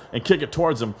down and kick it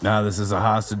towards him. Now this is a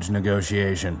hostage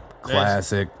negotiation.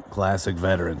 Classic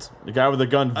veterans. The guy with the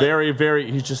gun,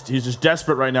 very. He's just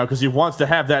desperate right now because he wants to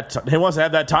have that. He wants to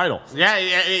have that title. Yeah,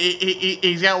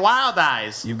 he's got wild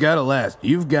eyes. You've got to last.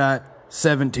 You've got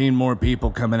 17 more people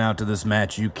coming out to this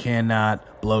match. You cannot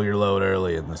blow your load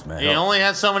early in this match. He only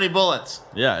has so many bullets.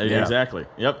 Yeah, exactly.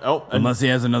 Yep. Oh, and Unless he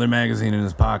has another magazine in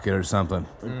his pocket or something.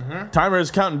 timer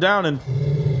is counting down, and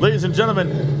ladies and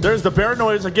gentlemen, there's the bear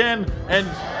noise again, and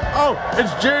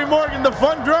it's Jerry Morgan, the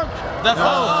fun drunk.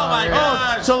 Oh my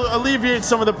gosh. So alleviate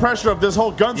some of the pressure of this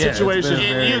whole gun Yeah, it's situation.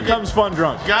 been very- Here comes fun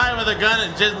drunk. Guy with a gun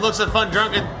and just looks at Fun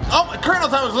Drunk and Colonel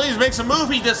Thomas Williams makes a move.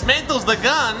 He dismantles the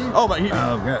gun. Oh my!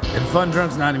 Oh, God. And Fun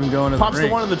Drunk's not even going to Pops the the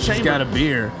ring. one in the He's chamber. got a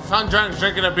beer. Fun Drunk's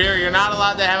drinking a beer. You're not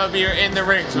allowed to have a beer in the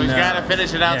ring, so he's No. got to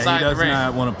finish it outside he does the ring.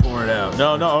 not want to pour it out.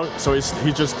 No. So he's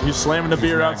slamming the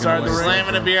beer not outside gonna the let ring.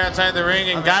 Slamming a beer outside the ring,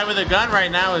 and guy with a gun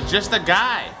right now is just a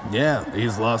guy. Yeah,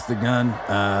 he's lost the gun.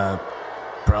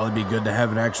 Probably be good to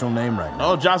have an actual name right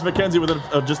now. Oh, Josh McKenzie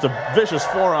with just a vicious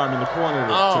forearm in the corner.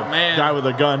 To Man. Guy with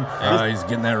a gun. He's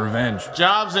getting that revenge.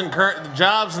 Jobs and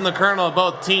the Colonel are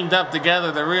both teamed up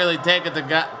together to really take it to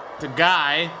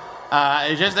Guy.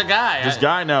 It's just a guy. This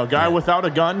guy now, without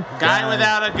a gun. Guy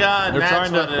without a gun.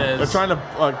 That's what it is. They're trying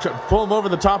to pull him over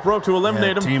the top rope to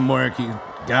eliminate him. Teamwork.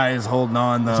 Guy is holding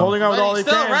on, though. He's holding on with But all he's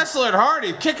he still can. wrestling hard.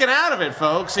 He's kicking out of it,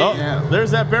 folks.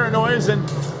 There's that bear noise, and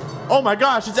oh my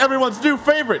gosh, it's everyone's new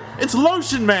favorite. It's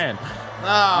Lotion Man.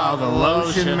 Oh, the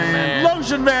Lotion Man.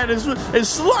 Lotion Man is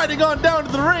sliding on down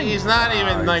to the ring. He's not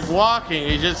even like walking.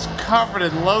 He's just covered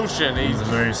in lotion. He's a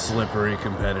very slippery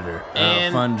competitor.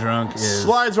 And Fun Drunk is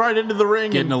Slides right into the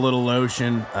ring. getting and a little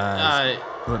lotion, Uh,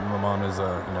 putting them on his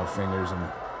fingers and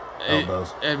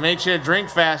elbows. It makes you drink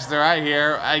faster, I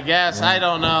hear. I guess. I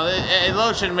don't know.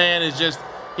 Lotion Man is just...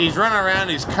 He's running around.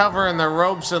 He's covering the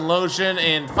ropes in lotion,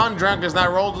 and Fun Drunk is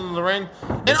not rolled into the ring.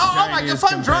 And oh my God,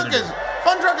 shiniest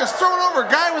Fun Drunk is thrown over.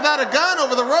 Guy without a gun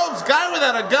over the ropes. Guy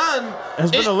without a gun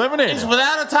Has been eliminated. He's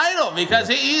without a title because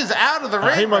he's out of the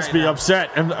ring. he must right be now. upset,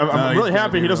 and I'm he's really gonna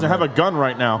happy be he doesn't have a eliminated. gun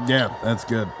right now. Yeah, that's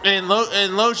good. And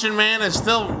Lotion Man is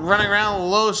still running around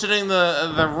lotioning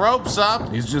the ropes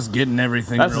up. He's just getting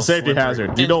everything. That's real a safety slippery.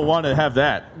 hazard. You don't want to have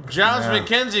that. Josh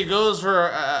McKenzie goes for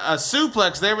a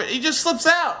suplex there, but he just slips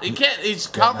out. He can't. He's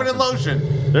covered in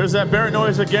lotion. There's that bear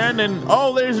noise again, and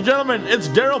ladies and gentlemen, it's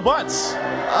Daryl Butts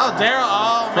Oh, Daryl.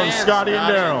 Oh, from man. Scotty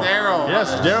and Daryl.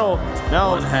 Yes, Daryl.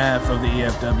 Now One half of the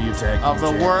EFW tag team Of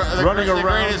the world, Running the around.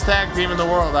 greatest tag team in the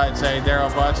world, I'd say.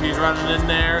 Daryl Butts. He's running in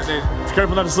there.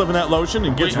 careful not to slip in that lotion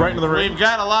and gets right into the ring. We've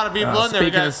got a lot of people in there. We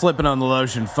Speaking got, of slipping on the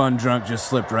lotion, Fun Drunk just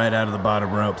slipped right out of the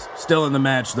bottom ropes. Still in the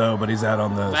match though, but he's out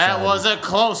on the that side. was a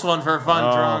close one for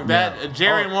Fun Drunk. That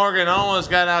Jerry Morgan almost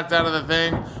got knocked out of the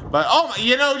thing. But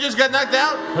you know who just got knocked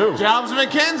out? Who? Jobs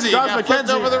McKenzie. Josh got flipped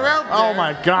McKenzie over the rope. Oh there.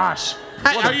 my gosh.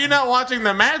 Hey, are you not watching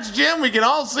the match, Jim? We can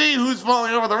all see who's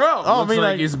falling over the rope. Oh, Looks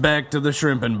like he's back to the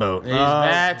shrimping boat. He's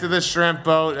back to the shrimp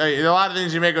boat. A lot of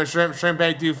things you make with shrimp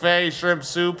etouffee, shrimp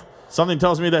soup. Something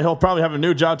tells me that he'll probably have a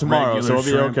new job tomorrow, Regular so it'll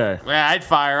be shrimp. okay. Yeah, I'd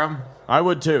fire him. I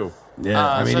would too. Yeah,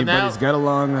 I mean, so but now- he's got a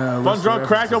long. Fun list of Drunk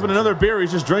cracked references, open I'm another sure. beer.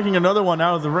 He's just drinking another one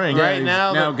out of the ring. Right He's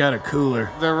now, now got a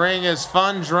cooler. The ring is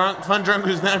Fun Drunk. Fun Drunk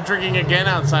who's now drinking again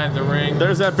outside the ring.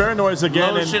 There's that bear noise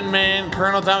again. Lotion Man,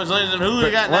 Colonel Thomas Williams, and who do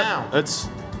we got What? now?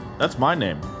 That's my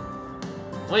name.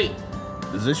 Wait.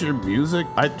 Is this your music,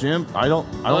 Jim? I don't.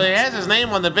 Well, he has his name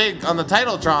on the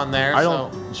Titletron there. I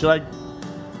don't. Should I?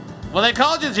 Well, they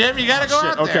called you, Jim. You got to go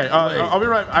out Okay, there. I'll be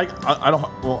right. I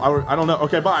don't. Well, I don't know.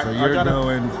 Okay, bye. So you're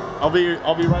going. I'll be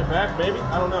right back. Maybe.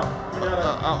 I don't know.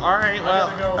 All right.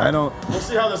 Well, Go. I don't. We'll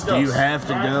see how this goes. Do you have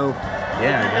to go?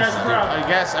 Yeah, I guess. I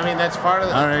guess. I mean, that's part of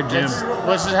the. All right, Jim.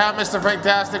 Which is how Mr.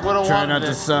 Fantastic would have Try wanted not it.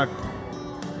 to suck.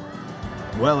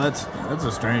 Well, that's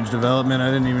a strange development.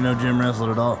 I didn't even know Jim wrestled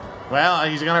at all. Well,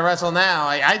 he's going to wrestle now.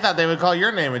 I thought they would call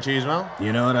your name, Machismo.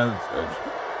 You know what?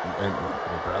 They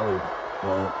probably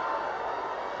won't.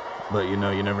 But you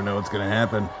never know what's going to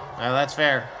happen. Well, that's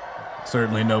fair.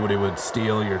 Certainly nobody would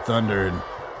steal your thunder and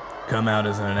come out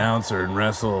as an announcer and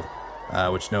wrestle,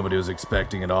 which nobody was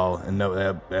expecting at all. And no,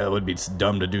 that would be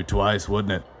dumb to do twice,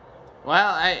 wouldn't it?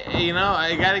 Well,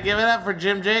 I got to give it up for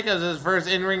Jim Jacobs. His first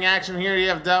in-ring action here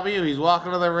at EFW. He's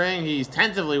walking to the ring. He's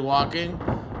tentatively walking.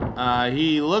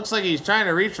 He looks like he's trying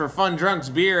to reach for Fun Drunk's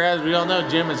beer. As we all know,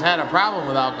 Jim has had a problem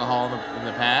with alcohol in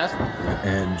the past.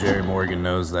 And Jerry Morgan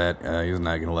knows that. He's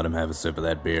not going to let him have a sip of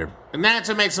that beer. And that's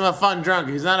what makes him a fun drunk.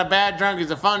 He's not a bad drunk.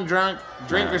 He's a fun drunk.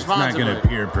 Drink responsibly. He's not going to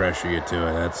peer pressure you to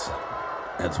it.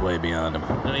 That's way beyond him.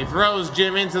 And he throws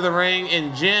Jim into the ring,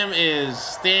 and Jim is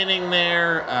standing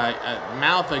there,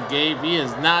 mouth agape. He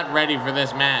is not ready for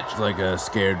this match. It's like a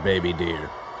scared baby deer.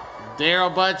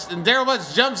 Daryl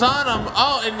Butch jumps on him.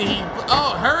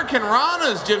 Hurricane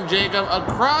Rana's Jim Jacob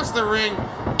across the ring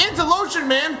into Lotion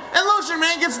Man, and Lotion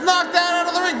Man gets knocked out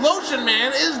of the ring. Lotion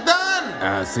Man is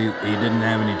done. See, he didn't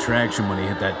have any traction when he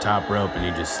hit that top rope, and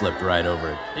he just slipped right over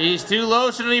it. He's too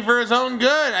lotiony for his own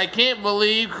good. I can't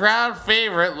believe crowd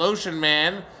favorite Lotion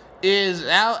Man is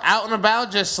out and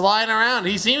about just sliding around.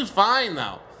 He seems fine,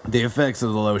 though. The effects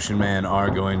of the Lotion Man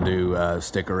are going to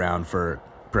stick around for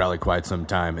probably quite some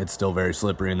time. It's still very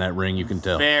slippery in that ring, you can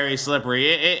tell. Very slippery.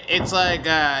 It's like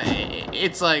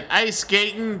ice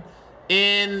skating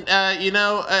in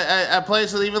a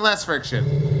place with even less friction.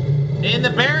 In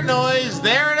the Bear Noise,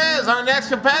 there it is, our next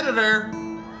competitor.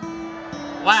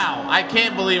 Wow, I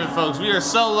can't believe it, folks. We are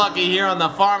so lucky here on the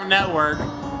Farm Network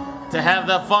to have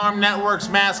the Farm Network's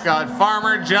mascot,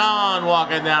 Farmer John,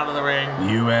 walking down to the ring.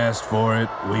 You asked for it.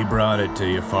 We brought it to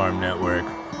you, Farm Network.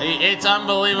 It's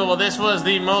unbelievable. This was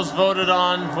the most voted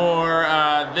on for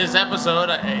this episode.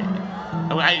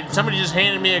 Somebody just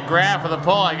handed me a graph of the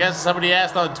poll. I guess somebody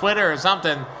asked on Twitter or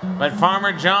something. But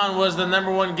Farmer John was the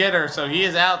 #1 getter, so he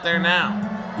is out there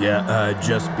now. Yeah,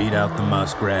 just beat out the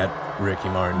Muskrat, Ricky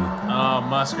Martin. Oh,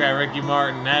 Muskrat Ricky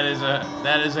Martin. That is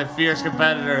a fierce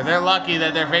competitor. They're lucky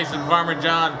that they're facing Farmer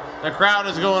John. The crowd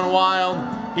is going wild.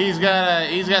 He's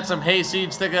got some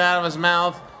hayseed sticking out of his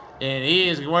mouth. And he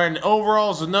is wearing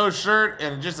overalls with no shirt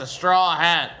and just a straw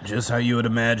hat. Just how you would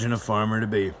imagine a farmer to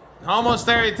be. Almost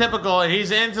stereotypical. And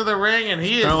he's into the ring and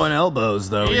he is throwing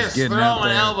elbows, though. He's getting out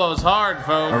throwing there. elbows hard,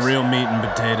 folks. A real meat and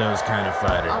potatoes kind of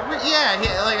fighter.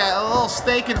 Yeah, like a little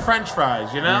steak and French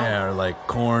fries, you know? Yeah, or like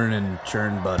corn and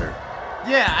churned butter.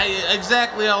 Yeah,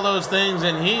 exactly all those things.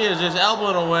 And he is just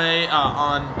elbowing away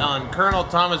on Colonel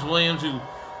Thomas Williams, who.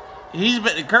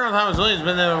 Colonel Thomas Williams has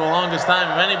been there the longest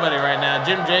time of anybody right now.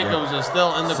 Jim Jacobs is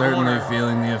still in the Certainly corner.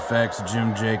 feeling the effects.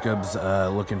 Jim Jacobs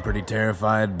looking pretty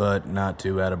terrified, but not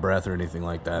too out of breath or anything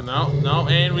like that. No,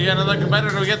 and we got another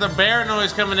competitor. We got the Bear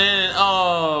Noise coming in. And,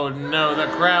 oh, no, the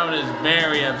crowd is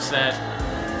very upset.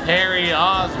 Perry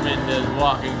Osmond is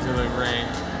walking to the ring.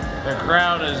 The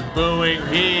crowd is booing.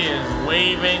 He is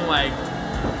waving like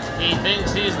he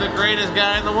thinks he's the greatest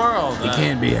guy in the world. He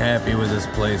can't be happy with his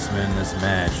placement in this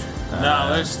match.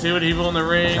 No, there's two people in the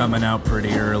ring. Coming out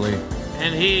pretty early.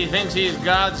 And he thinks he's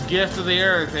God's gift to the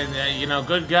earth. And,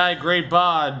 good guy, great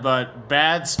bod, but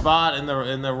bad spot in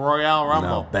the Royale Rumble.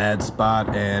 No, bad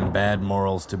spot and bad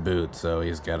morals to boot. So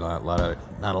he's got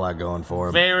not a lot going for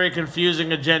him. Very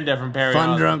confusing agenda from Perry Fun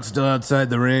Osmond. Drunk still outside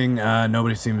the ring.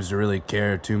 Nobody seems to really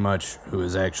care too much who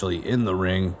is actually in the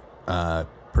ring.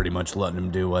 Pretty much letting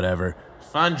him do whatever.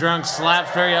 Fun Drunk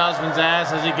slaps Perry Osmond's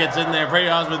ass as he gets in there. Perry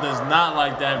Osmond does not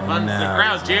like that. The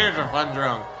crowd cheers for Fun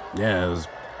Drunk. Yeah, it was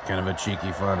kind of a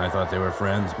cheeky fun. I thought they were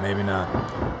friends. Maybe not.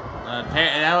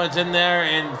 Now it's in there,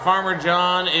 and Farmer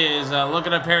John is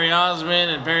looking at Perry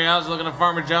Osmond, and Perry Osmond looking at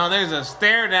Farmer John. There's a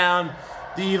stare down.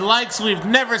 The likes we've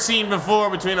never seen before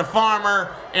between a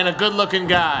farmer and a good-looking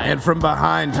guy. And from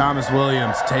behind, Thomas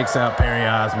Williams takes out Perry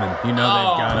Osmond. They've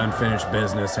got unfinished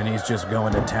business, and he's just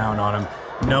going to town on him.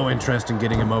 No interest in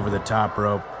getting him over the top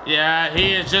rope. Yeah,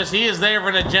 he is there for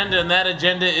an agenda, and that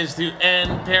agenda is to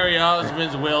end Perry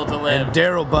Osmond's will to live. And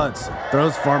Daryl Butts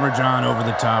throws Farmer John over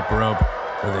the top rope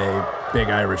with a big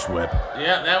Irish whip.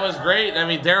 Yeah, that was great. I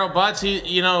mean, Daryl Butts,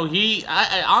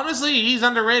 honestly, he's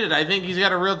underrated. I think he's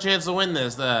got a real chance to win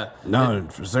this. No,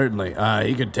 certainly.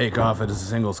 He could take off as a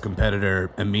singles competitor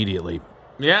immediately.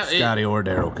 Yeah, Scotty or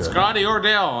Daryl could. Scotty or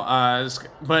Dale,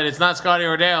 but it's not Scotty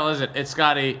or Dale, is it? It's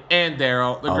Scotty and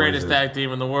Daryl, the Always greatest is. tag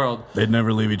team in the world. They'd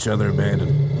never leave each other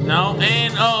abandoned. No,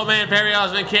 and oh man, Perry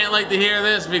Osmond can't like to hear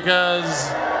this because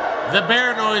the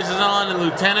bear noise is on, and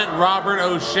Lieutenant Robert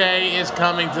O'Shea is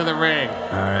coming to the ring.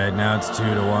 All right, now it's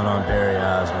 2-1 on Perry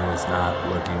Osmond. It's not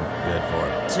looking good for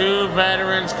him. Two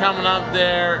veterans coming up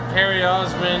there. Perry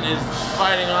Osmond is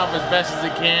fighting off as best as he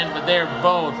can, but they're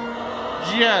both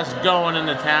just going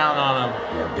into town on him.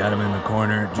 Yeah, got him in the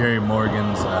corner. Jerry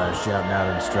Morgan's shouting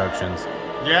out instructions.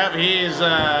 Yep, he's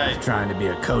Trying to be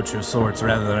a coach of sorts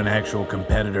rather than an actual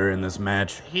competitor in this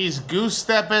match. he's goose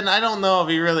stepping. I don't know if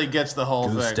he really gets the whole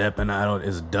Who's thing. stepping?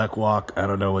 Is it duck walk? I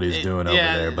don't know what he's doing over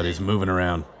yeah, there, but he's moving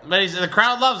around. But the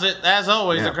crowd loves it, as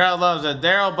always. Yeah. The crowd loves it.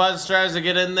 Daryl Buzz tries to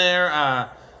get in there,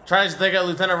 tries to take out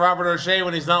Lieutenant Robert O'Shea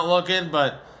when he's not looking,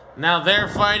 but now they're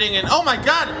fighting, and oh my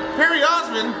God, Perry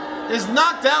Osmond has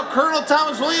knocked out Colonel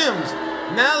Thomas Williams.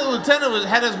 Now the lieutenant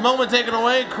had his moment taken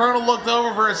away. Colonel looked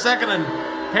over for a second, and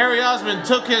Perry Osmond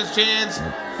took his chance,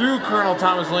 threw Colonel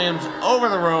Thomas Williams over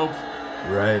the rope.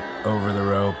 Right over the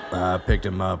rope, picked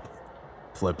him up,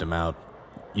 flipped him out.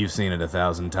 You've seen it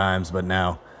 1,000 times, but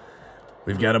now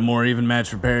we've got a more even match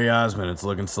for Perry Osmond. It's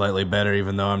looking slightly better,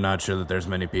 even though I'm not sure that there's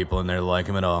many people in there that like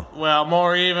him at all. Well,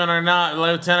 more even or not,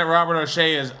 Lieutenant Robert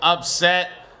O'Shea is upset.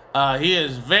 He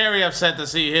is very upset to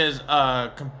see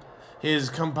his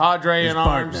compadre in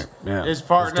arms, yeah. his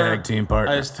partner, His tag team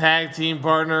partner. his tag team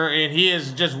partner, and he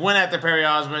is just went after Perry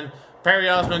Osmond. Perry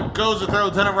Osmond goes to throw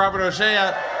Lieutenant Robert O'Shea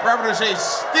out. Robert O'Shea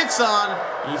sticks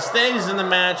on. He stays in the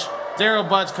match. Daryl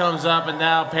Butts comes up, and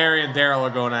now Perry and Daryl are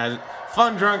going at it.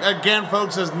 Fun Drunk, again,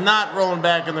 folks, is not rolling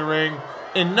back in the ring,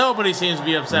 and nobody seems to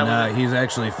be upset with it. He's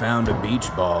actually found a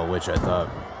beach ball, which I thought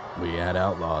we had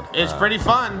outlawed. It's pretty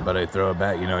fun. But I throw it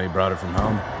back. He brought it from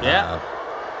home. Yeah.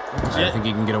 I think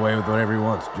he can get away with whatever he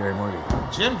wants, Jerry Morgan.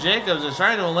 Jim Jacobs is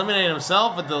trying to eliminate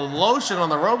himself, but the lotion on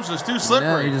the ropes was too Yeah,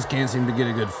 slippery. he just can't seem to get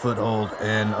a good foothold.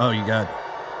 And,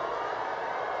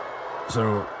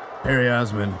 So, Perry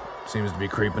Osmond seems to be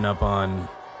creeping up on...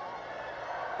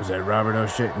 Was that Robert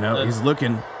O'Shea? No, he's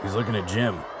looking at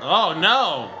Jim. Oh,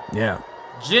 no. Yeah.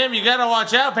 Jim, you got to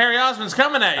watch out. Perry Osmond's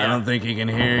coming at you. I don't think he can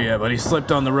hear you, but he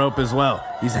slipped on the rope as well.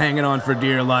 He's hanging on for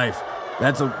dear life.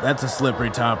 That's a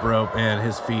slippery top rope, and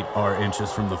his feet are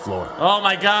inches from the floor. Oh,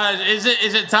 my God. Is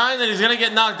it time that he's going to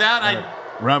get knocked out?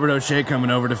 Robert O'Shea coming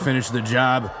over to finish the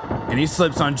job, and he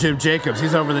slips on Jim Jacobs.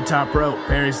 He's over the top rope.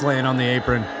 Perry's laying on the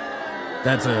apron.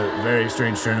 That's a very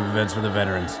strange turn of events for the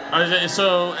veterans.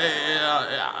 So,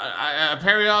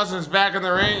 Perry Osmond's back in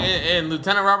the ring, and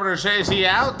Lieutenant Robert O'Shea, is he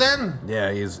out then?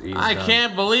 Yeah, he's I done.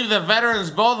 can't believe the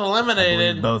veterans both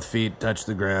eliminated Both feet touch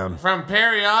the ground. from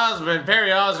Perry Osmond.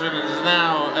 Perry Osmond is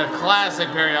now a classic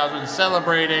Perry Osmond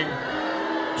celebrating.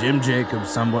 Jim Jacobs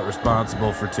somewhat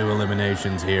responsible for 2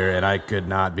 eliminations here, and I could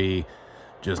not be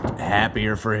just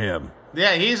happier for him.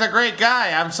 Yeah, he's a great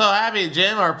guy. I'm so happy,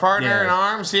 Jim, our partner Yeah. in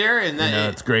arms here. And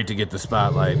It's great to get the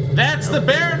spotlight. that's the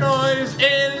bear noise.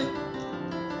 And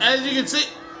as you can see,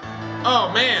 oh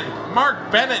man,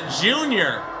 Mark Bennett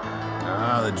Jr.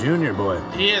 The junior boy.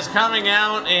 He is coming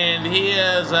out and he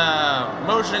is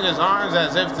motioning his arms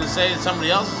as if to say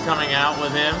somebody else is coming out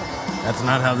with him. That's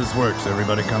not how this works.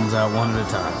 Everybody comes out one at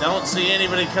a time. Don't see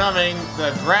anybody coming.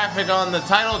 The graphic on the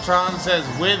Titletron says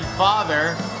 "with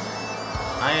father."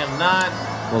 I am not.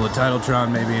 Well, the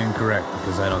Titletron may be incorrect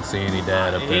because I don't see any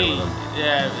dad up there with him.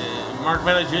 Yeah, Mark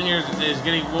Bennett Jr. is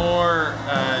getting more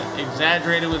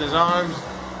exaggerated with his arms,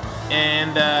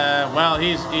 and well,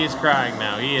 he's crying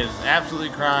now. He is absolutely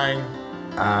crying.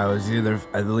 I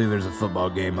believe there's a football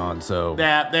game on, so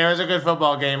Yeah, there is a good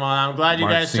football game on. I'm glad you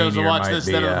Mark guys chose to Sr. watch might this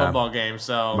be, instead of the football game.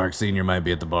 So Mark Sr. might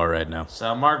be at the bar right now.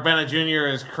 So Mark Bennett Jr.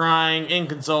 is crying,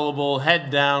 inconsolable, head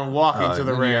down, walking to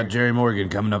the Then you got ring. Jerry Morgan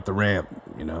coming up the ramp,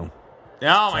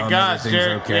 Oh my him gosh, everything's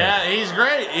Jerry! okay. Yeah, he's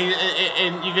great,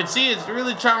 and you can see it's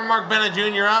really charming Mark Bennett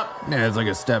Jr. up. Yeah, it's like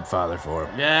a stepfather for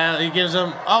him. Yeah, he gives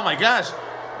him. Oh my gosh,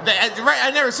 right! I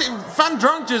never seen. Fun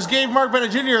Drunk just gave Mark Bennett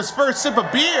Jr. his first sip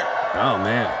of beer. Oh,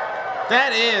 man.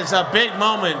 That is a big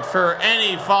moment for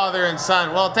any father and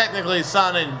son. Well, technically,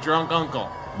 son and drunk uncle.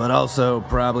 But also,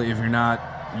 probably if you're not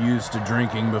used to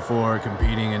drinking before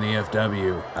competing in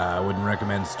EFW, I wouldn't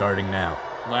recommend starting now.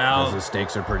 Well, Because the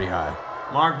stakes are pretty high.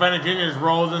 Mark Bennett Jr. has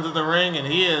rolled into the ring, and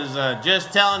he is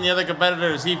just telling the other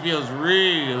competitors he feels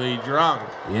really drunk.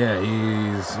 Yeah,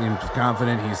 he seems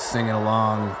confident. He's singing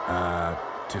along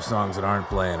to songs that aren't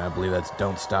playing. I believe that's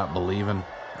Don't Stop Believin'.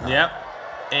 Yep.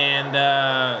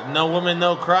 And No Woman,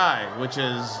 No Cry, which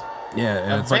is Yeah,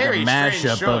 and A it's like a very strange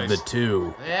mashup of the choice.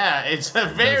 two. Yeah, it's a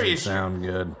very Doesn't sound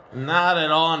good. not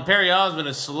at all. And Perry Osmond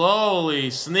is slowly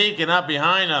sneaking up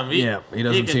behind him. He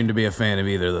doesn't seem to be a fan of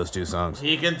either of those two songs.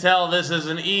 He can tell this is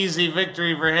an easy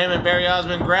victory for him, and Perry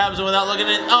Osmond grabs him without looking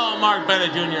at. Oh, Mark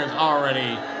Bennett Jr. is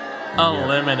already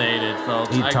eliminated,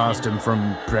 folks. He tossed him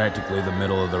from practically the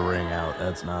middle of the ring out.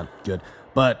 That's not good.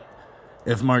 But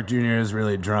if Mark Jr. is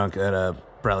really drunk, that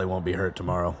probably won't be hurt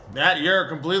tomorrow. That you're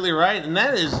completely right, and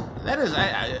that is.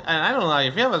 I don't know how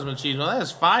you feel about this, Machismo. That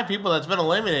is 5 people that's been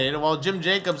eliminated while Jim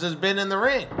Jacobs has been in the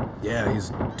ring. Yeah,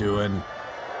 he's doing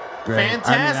great.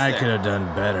 Fantastic. I mean, I could have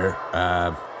done better.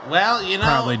 Well, you know,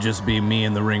 Probably just be me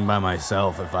in the ring by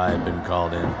myself if I had been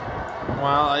called in.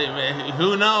 well,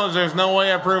 who knows? There's no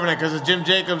way of proving it because it's Jim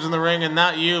Jacobs in the ring and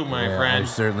not you, my Yeah, friend. I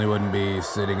certainly wouldn't be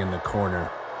sitting in the corner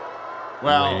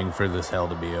Well, waiting for this hell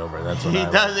to be over. That's what he I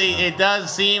would does. do. It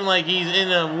does seem like he's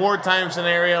in a wartime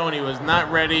scenario, and he was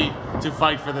not ready to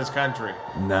fight for this country.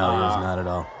 No, he was not at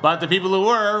all. But the people who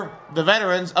were, the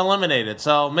veterans, eliminated.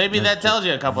 So maybe that tells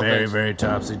you a couple Very, things. very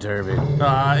topsy-turvy.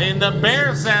 In the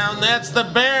bear sound, that's the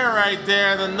bear right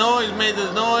there. The noise made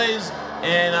the noise.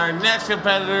 And our next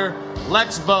competitor,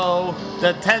 Lex Bow,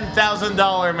 the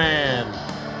 $10,000 man.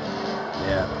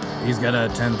 Yeah, he's got a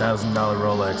 $10,000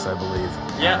 Rolex, I believe.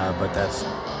 Yeah. But that's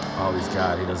all he's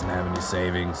got. He doesn't have any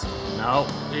savings. No,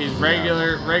 he's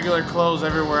regular clothes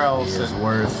everywhere He else. is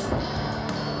worth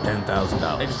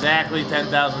 $10,000. Exactly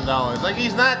 $10,000. Like,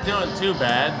 he's not doing too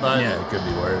bad, but Yeah, it could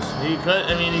be worse. he could.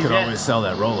 I mean, He could always sell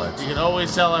that Rolex. You can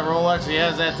always sell that Rolex. He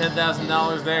has that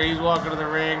 $10,000 there. He's walking to the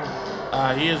ring.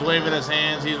 He is waving his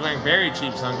hands. He's wearing very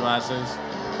cheap sunglasses.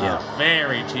 Yeah.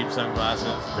 Very cheap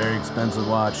sunglasses. Very expensive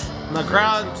watch. The Very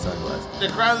crowd- cheap sunglasses. The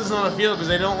crowd doesn't want to feel because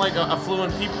they don't like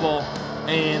affluent people.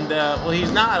 And, well,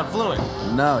 he's not affluent.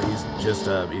 No, he's just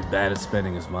he's bad at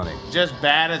spending his money. Just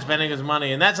bad at spending his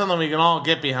money. And that's something we can all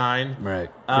get behind. Right.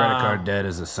 Credit card debt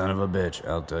is a son of a bitch,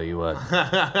 I'll tell you what.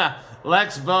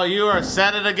 Lex Bow, you are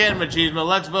said it again, Machismo.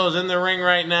 Lex Bow's in the ring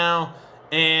right now.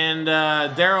 And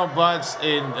Daryl Butts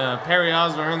and Perry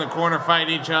Osmond are in the corner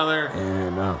fighting each other.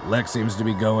 And Lex seems to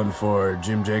be going for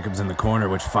Jim Jacobs in the corner,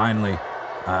 which finally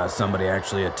somebody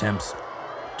actually attempts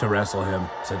to wrestle him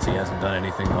since he hasn't done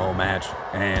anything the whole match.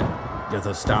 And get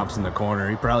those stomps in the corner.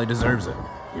 He probably deserves it.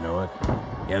 You know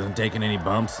what? He hasn't taken any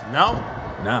bumps. No,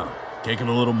 No. Kick him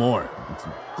a little more.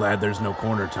 Glad there's no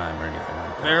corner time or anything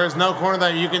like that. there is no corner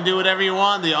time. You can do whatever you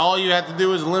want. All you have to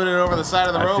do is limit it over the side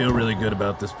of the I rope. feel really good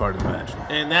about this part of the match.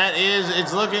 And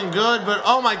it's looking good. But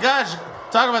oh my gosh,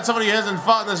 talk about somebody who hasn't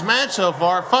fought in this match so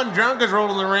far. Fun Drunk has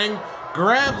rolled in the ring,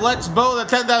 grabbed Lex Bow, the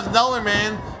 $10,000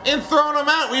 man, and thrown him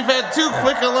out. We've had 2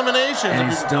 quick eliminations. And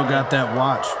he's still got that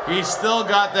watch. He's still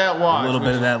got that watch. A little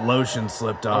bit of that lotion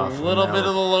slipped off. A little Now bit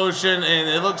of the lotion, and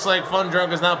it looks like Fun Drunk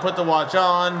has now put the watch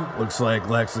on. Looks like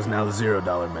Lex is now the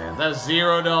 $0 man. The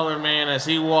 $0 man as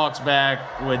he walks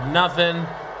back with nothing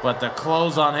but the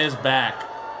clothes on his back.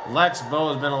 Lex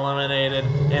Bow has been eliminated,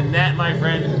 and that, my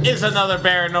friend, is another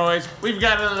bear noise. We've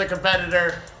got another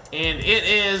competitor, and it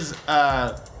is,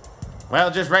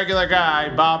 just regular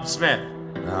guy, Bob Smith.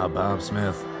 Bob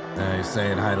Smith. He's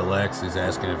saying hi to Lex. He's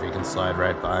asking if he can slide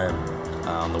right by him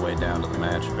on the way down to the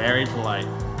match. Very polite.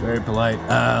 Very polite.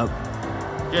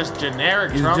 Just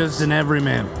generic He's trunks. just an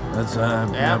everyman.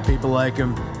 That's people like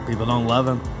him. People don't love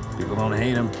him. People don't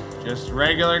hate him. Just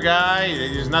regular guy.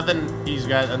 There's nothing. He's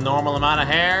got a normal amount of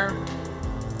hair.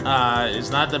 It's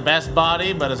not the best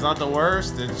body, but it's not the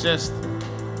worst. It's just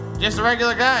a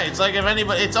regular guy. It's like if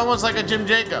anybody. It's almost like a Jim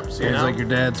Jacobs. You He's know? like your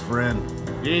dad's friend.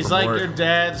 He's from like work. your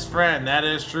dad's friend. That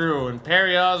is true. And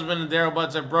Perry Osmond and Daryl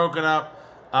Butts have broken up.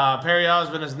 Perry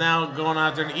Osmond is now going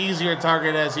after an easier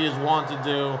target as he is wont to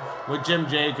do with Jim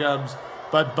Jacobs.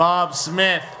 But Bob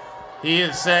Smith, he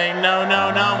is saying no,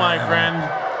 my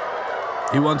friend.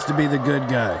 He wants to be the good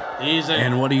guy.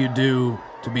 And what do you do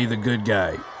to be the good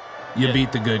guy? You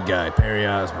beat the good guy, Perry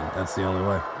Osmond. That's the only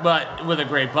way. But with a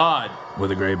great bod. With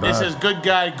a great bod. This is good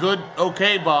guy, good,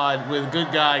 okay bod with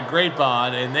good guy, great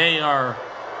bod, and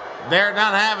they're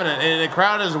not having it. And the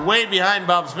crowd is way behind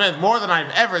Bob Smith, more than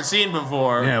I've ever seen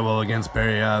before. Yeah, well, against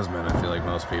Perry Osmond, I feel like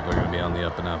most people are going to be on the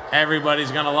up and up.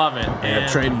 Everybody's going to love it. Yeah,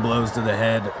 trading blows to the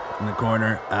head in the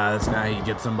corner. That's not how you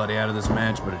get somebody out of this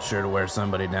match, but it's sure to wear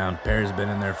somebody down. Perry's been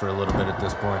in there for a little bit at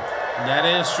this point. That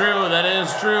is true. That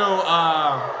is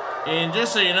true. And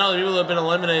just so you know, the people that have been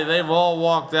eliminated, they've all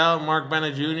walked out. Mark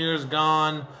Bennett Jr. is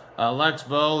gone. Lex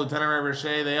Bow, Lieutenant Ray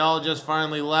Ricochet, they all just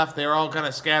finally left. They were all kind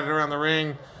of scattered around the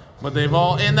ring. But they've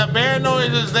all... And the bear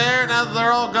noise is there now that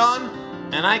they're all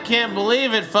gone. And I can't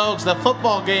believe it, folks. The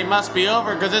football game must be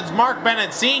over because it's Mark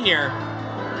Bennett Sr.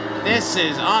 This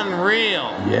is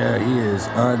unreal. Yeah, he is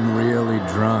unreally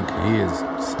drunk. He is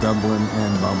stumbling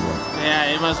and bumbling. Yeah,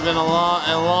 it must have been a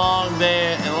long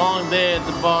day at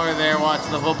the bar there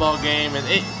watching the football game, and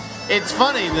it's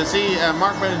funny to see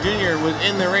Mark Bennett Jr. was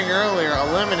in the ring earlier,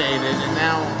 eliminated, and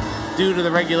now due to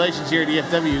the regulations here at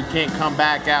EFW, can't come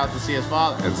back out to see his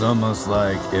father. It's almost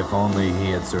like if only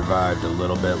he had survived a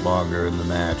little bit longer in the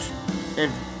match.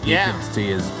 He can see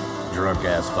his drunk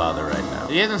ass father right now.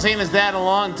 He hasn't seen his dad in a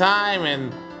long time,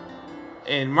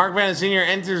 and Mark Bennett Sr.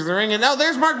 enters the ring, and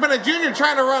there's Mark Bennett Jr.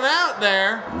 trying to run out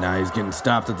there. Now he's getting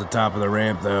stopped at the top of the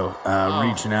ramp, though,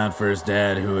 reaching out for his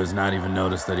dad, who has not even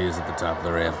noticed that he is at the top of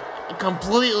the ramp.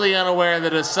 Completely unaware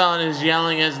that his son is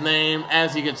yelling his name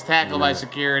as he gets tackled by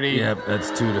security. Yep, that's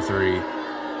 2 to 3.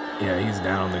 Yeah, he's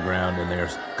down on the ground, and they're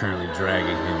currently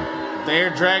dragging him. They're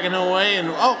dragging him away, and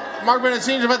Mark Bennett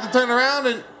Sr. is about to turn around,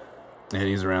 and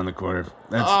he's around the corner.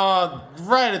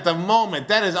 Right at the moment.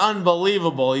 That is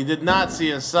unbelievable. He did not see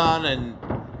his son, and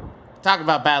talk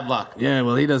about bad luck. Yeah,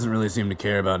 well, he doesn't really seem to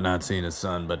care about not seeing his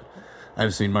son, but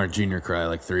I've seen Mark Jr. cry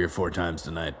like 3 or 4 times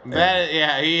tonight.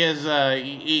 He is.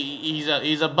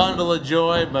 He's a bundle of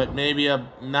joy, but maybe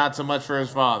not so much for his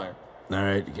father. All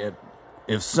right,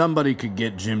 if somebody could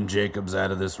get Jim Jacobs out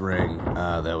of this ring,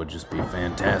 that would just be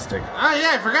fantastic. Oh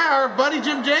yeah, I forgot our buddy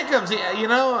Jim Jacobs.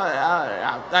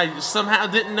 I somehow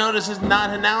didn't notice his not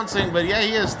announcing, but yeah,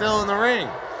 he is still in the ring.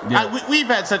 Yeah. We've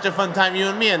had such a fun time, you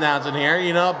and me, announcing here.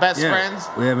 Best friends.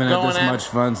 We haven't had this much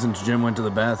fun since Jim went to the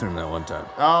bathroom that one time.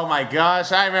 Oh my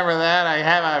gosh, I remember that. I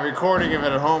have a recording of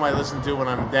it at home I listen to when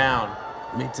I'm down.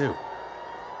 Me too.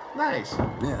 Nice.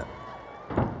 Yeah.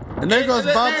 And there goes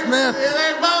Bob Smith.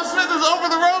 Bob Smith is over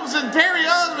the ropes, and Perry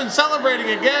Osmond celebrating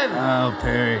again. Oh,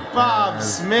 Perry. Bob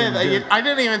Smith. I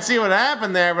didn't even see what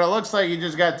happened there, but it looks like he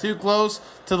just got too close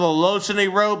to the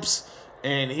lotiony ropes,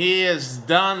 and he is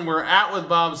done. We're out with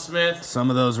Bob Smith.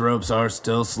 Some of those ropes are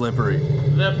still slippery.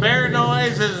 The Bear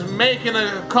Noise is making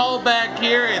a callback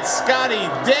here. It's Scotty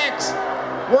Dix.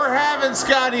 We're having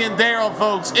Scotty and Daryl,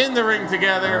 folks, in the ring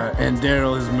together. And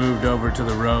Daryl has moved over to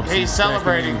the ropes. He's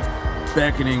celebrating.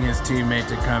 Beckoning his teammate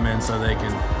to come in so they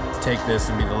can take this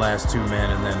and be the last 2 men,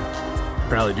 and then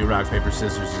probably do rock, paper,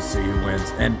 scissors to see who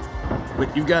wins. And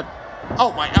you've got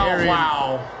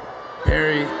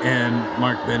Perry and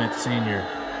Mark Bennett Sr.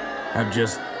 have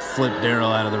just flipped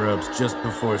Daryl out of the ropes just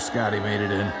before Scotty made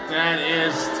it in. That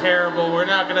is terrible. We're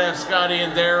not going to have Scotty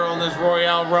and Daryl in this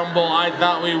Royale Rumble. I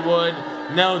thought we would.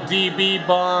 No DB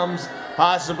bombs,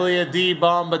 possibly a D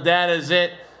bomb, but that is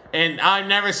it. And I've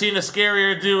never seen a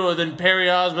scarier duo than Perry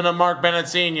Osmond and Mark Bennett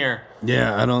Sr.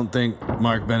 Yeah, I don't think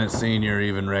Mark Bennett Sr.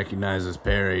 even recognizes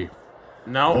Perry.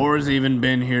 No. Or has even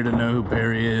been here to know who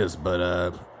Perry is,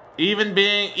 but Even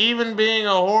being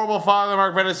a horrible father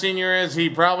Mark Bennett Sr. is, he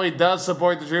probably does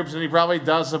support the troops, and he probably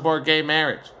does support gay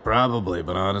marriage. Probably,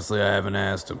 but honestly, I haven't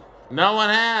asked him. No one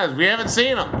has. We haven't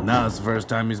seen him. No, it's the first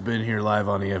time he's been here live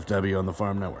on EFW on the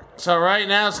Farm Network. So right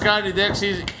now, Scotty Dix,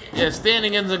 he's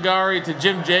standing in Zagari to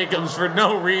Jim Jacobs for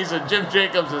no reason. Jim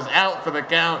Jacobs is out for the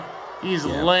count. He's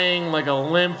laying like a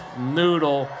limp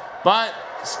noodle. But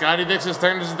Scotty Dix has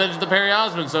turned his attention to Perry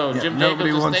Osmond, so Jim Jacobs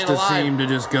is wants staying to alive. seem to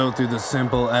just go through the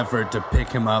simple effort to pick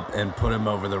him up and put him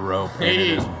over the rope, and it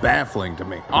is baffling to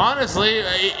me. Honestly,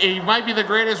 he might be the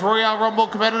greatest Royale Rumble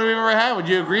competitor we've ever had. Would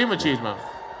you agree, Machismo?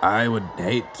 I would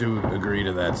hate to agree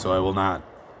to that, so I will not.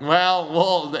 Well,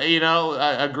 we'll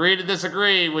agree to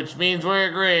disagree, which means we're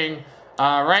agreeing.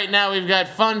 Right now, we've got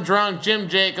Fun Drunk, Jim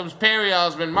Jacobs, Perry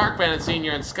Osmond, Mark Bennett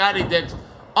Sr., and Scotty Dix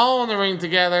all in the ring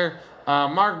together.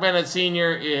 Mark Bennett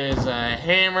Sr. is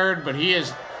hammered, but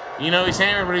he's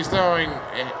hammered, but he's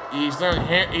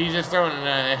just throwing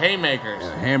haymakers.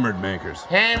 Yeah, hammered makers.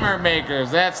 Hammer makers,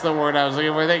 that's the word I was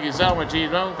looking for. Thank you so much,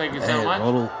 Cheesemo. Thank you so much.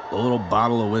 A little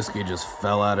bottle of whiskey just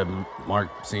fell out of Mark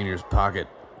Sr.'s pocket.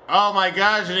 Oh my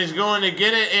gosh, and he's going to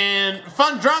get it, and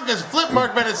Fun Drunk has flipped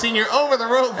Mark Bennett Sr. over the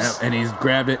ropes. And he's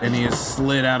grabbed it, and he has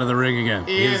slid out of the ring again.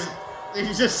 He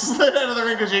just slid out of the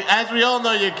ring because, as we all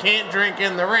know, you can't drink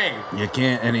in the ring. You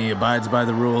can't, and he abides by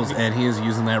the rules, and he is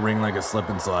using that ring like a slip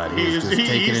and slide.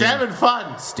 He's having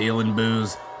fun. Stealing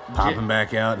booze, popping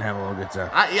back out, and having a little good time.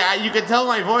 You can tell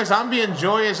my voice. I'm being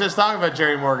joyous just talking about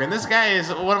Jerry Morgan. This guy is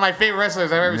one of my favorite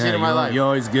wrestlers I've ever seen in my life. You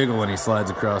always giggle when he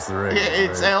slides across the ring.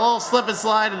 It's a little slip and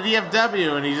slide at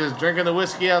DFW, and he's just drinking the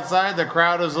whiskey outside. The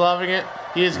crowd is loving it.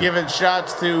 He is giving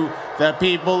shots to the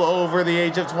people over the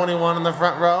age of 21 in the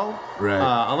front row. Right.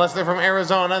 Unless they're from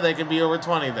Arizona, they can be over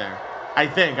 20 there. I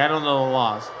think. I don't know the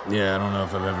laws. Yeah, I don't know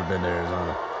if I've ever been to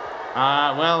Arizona.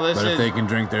 But if they can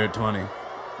drink there at 20,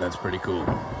 that's pretty cool.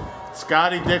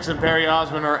 Scotty Dix and Perry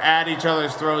Osmond are at each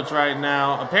other's throats right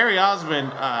now. Perry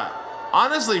Osmond,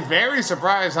 honestly very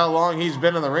surprised how long he's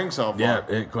been in the ring so far. Yeah,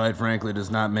 it quite frankly does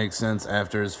not make sense.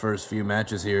 After his first few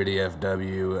matches here at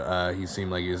EFW, he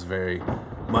seemed like he was very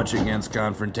much against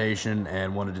confrontation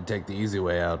and wanted to take the easy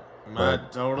way out. I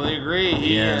totally agree.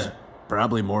 He has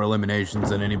probably more eliminations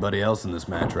than anybody else in this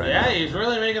match right now. Yeah, he's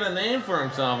really making a name for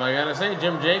himself. I gotta say,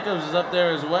 Jim Jacobs is up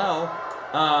there as well.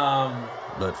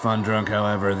 But Fun Drunk,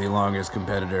 however, the longest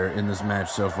competitor in this match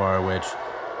so far, which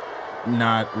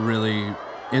not really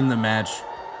in the match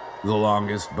the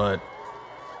longest, but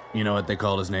you know what, they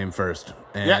called his name first.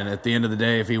 And at the end of the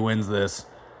day, if he wins this,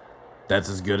 that's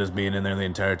as good as being in there the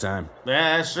entire time.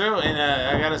 Yeah, that's true. And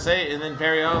I gotta say, and then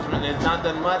Perry Osmond has not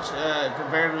done much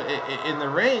compared to in the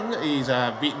ring. He's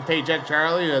beaten Paycheck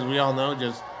Charlie, who, as we all know,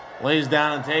 just lays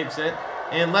down and takes it.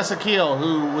 And Les Akil,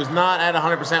 who was not at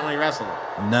 100% when he wrestled.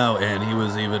 No, and he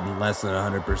was even less than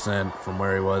 100% from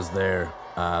where he was there.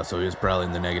 So he was probably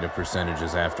in the negative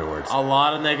percentages afterwards. A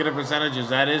lot of negative percentages.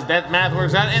 That math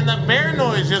works out. And the bear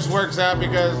noise just works out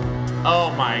because,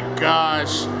 oh my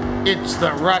gosh, it's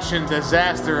the Russian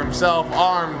disaster himself.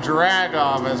 Arm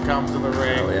Dragoff has come to the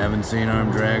ring. We haven't seen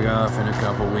Arm Dragoff in a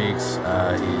couple weeks.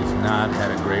 He's not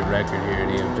had a great record here at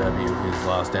EFW. He's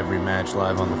lost every match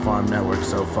live on the Farm Network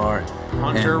so far.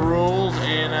 Hunter rules,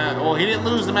 and well, he didn't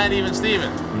lose to Matt Even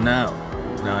Steven. No,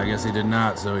 I guess he did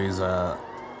not. So he's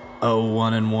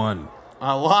 0-1-1.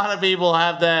 A lot of people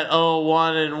have that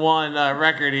 0-1-1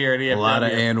 record here at EFW. A lot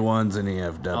of and ones in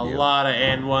EFW. A lot of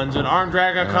and ones. And Arm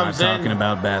Dragoff comes in. Not talking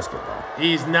about basketball.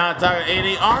 He's not talking. And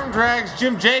he arm drags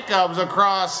Jim Jacobs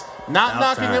across, not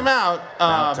knocking him out.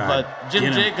 But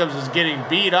Jim Jacobs is getting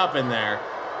beat up in there.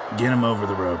 Get him over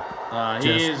the rope.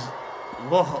 He is.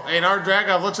 Whoa, and Arm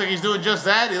Dragoff looks like he's doing just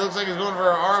that. He looks like he's going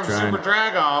for an arm super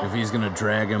drag-off. If he's going to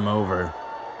drag him over.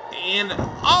 And,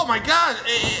 oh my God,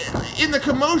 in the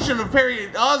commotion of Perry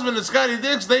Osmond and Scotty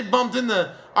Dix, they bumped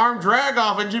into Arm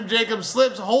Dragoff, and Jim Jacobs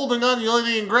slips, holding on the only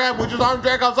thing he can grab, which is Arm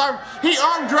Dragoff's arm. He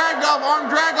arm dragged off Arm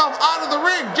Dragoff out of the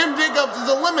ring. Jim Jacobs has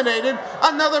eliminated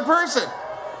another person.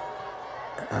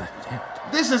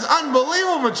 This is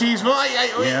unbelievable, Machismo.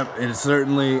 Yep, it's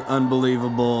certainly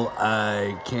unbelievable.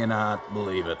 I cannot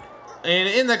believe it. And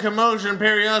in the commotion,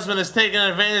 Perry Osmond has taken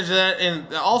advantage of that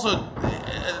and also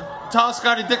tossed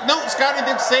Scotty Dix. No, Scotty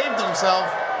Dix saved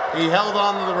himself. He held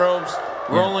on to the ropes,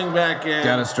 rolling back in.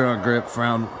 Got a strong grip,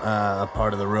 found a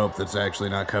part of the rope that's actually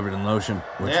not covered in lotion,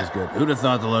 which is good. Who'd have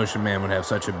thought the Lotion Man would have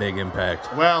such a big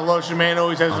impact? Well, Lotion Man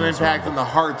always has an impact on the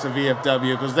hearts of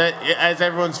EFW because that, as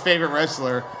everyone's favorite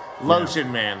wrestler,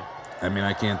 Lotion Man. I mean,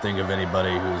 I can't think of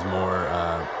anybody who's more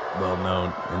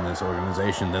well-known in this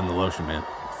organization than the Lotion Man.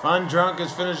 Fun Drunk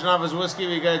is finishing off his whiskey.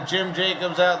 We got Jim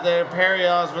Jacobs out there, Perry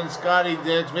Osmond, Scotty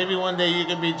Dix. Maybe one day you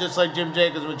can be just like Jim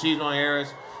Jacobs with Machismo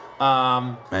Harris.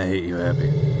 I hate you, Happy.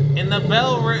 And the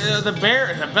bell rings, the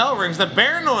bear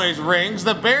noise rings,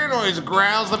 the bear noise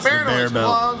growls, the bear noise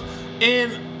claws.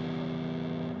 And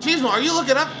Machismo, are you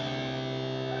looking up?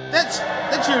 That's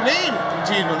your name,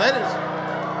 Machismo. That is.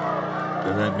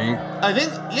 Is that me?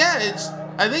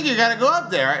 I think you gotta go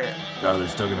up there. Oh, they're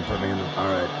still gonna put me in the. All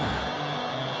right.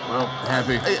 Well,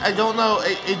 Happy. I don't know.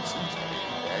 It's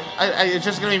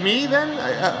just gonna be me then.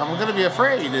 I'm gonna be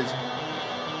afraid.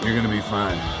 You're gonna be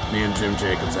fine. Me and Jim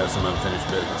Jacobs have some unfinished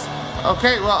business.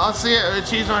 Okay, well I'll see you at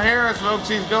Machismo Harris, folks.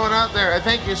 He's going out there.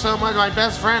 Thank you so much, my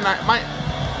best friend, my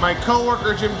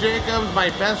coworker Jim Jacobs, my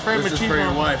best friend This Machismo. is for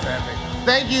your wife, Happy.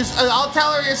 Thank you. I'll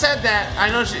tell her you said that. I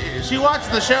know she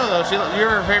watched the show though. You're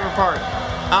her favorite part.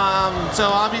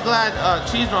 So I'll be glad.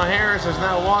 Machismo Harris has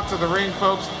now walked to the ring,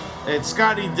 folks. It's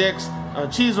Scotty Dix,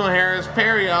 Machismo Harris,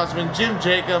 Perry Osmond, Jim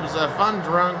Jacobs, Fun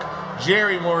Drunk,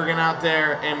 Jerry Morgan out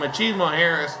there, and Machismo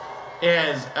Harris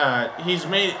is he's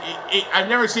made. I've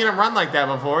never seen him run like that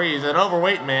before. He's an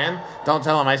overweight man. Don't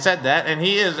tell him I said that. And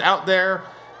he is out there,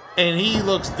 and he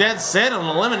looks dead set on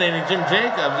eliminating Jim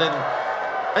Jacobs. And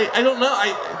I don't know.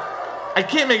 I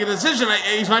can't make a decision.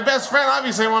 He's my best friend.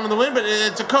 Obviously, I want him to win, but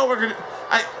it's a coworker.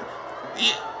 I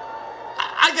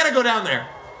gotta go down there.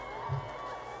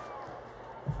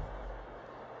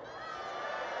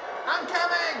 I'm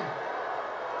coming.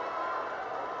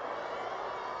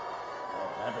 Oh,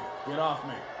 Happy, get off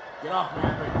me. Get off me,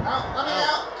 Happy. Out. Let me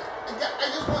out.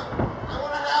 I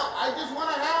want to help. I just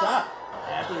want to help. Stop.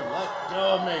 Happy, let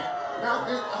go of me. No,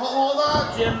 hold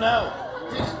on. Jim, no.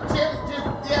 Jim,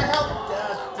 yeah, help.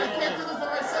 God damn I can't do this for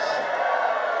myself.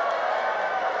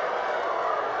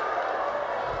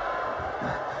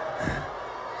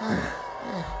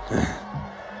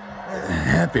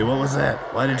 Happy, what was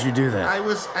that? Why did you do that? It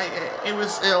was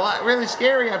a lot really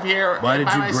scary up here. Why did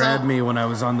by you myself. grab me when I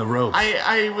was on the ropes?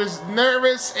 I was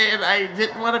nervous and I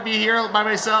didn't want to be here by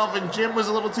myself, and Jim was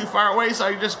a little too far away, so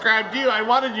I just grabbed you. I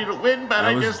wanted you to win, but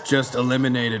I was just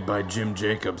eliminated by Jim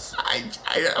Jacobs.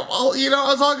 Well,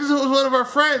 as long as it was one of our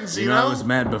friends, you know. I was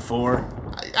mad before.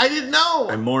 I didn't know.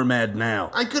 I'm more mad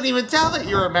now. I couldn't even tell that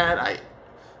you were mad.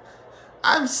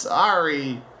 I'm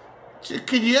sorry.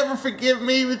 Could you ever forgive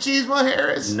me, Machismo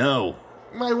Harris? No.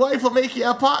 My wife will make you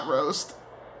a pot roast.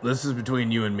 This is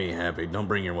between you and me, Happy. Don't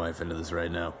bring your wife into this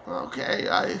right now. Okay,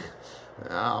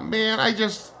 oh man,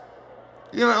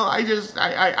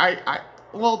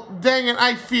 well, dang it,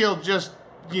 I feel just,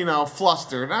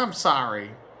 flustered. I'm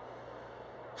sorry.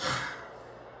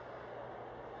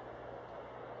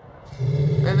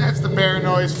 And that's the bear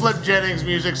noise. Flip Jennings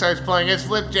music starts playing. It's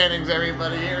Flip Jennings,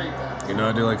 everybody. Here he comes.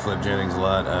 I do like Flip Jennings a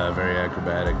lot. Very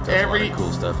acrobatic. Does a lot of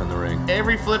cool stuff in the ring.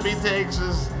 Every flip he takes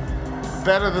is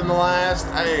better than the last.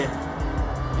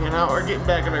 We're getting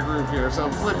back in our groove here. So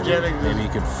Flip Jennings. Maybe you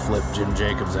could flip Jim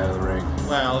Jacobs out of the ring.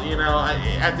 Well,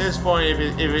 at this point,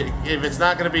 if it's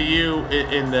not going to be you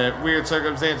in the weird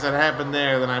circumstance that happened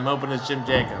there, then I'm hoping it's Jim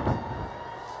Jacobs.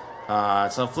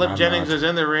 So Flip Jennings is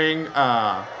in the ring.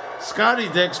 Scotty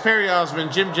Dix, Perry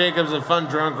Osmond, Jim Jacobs, and Fun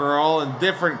Drunk are all in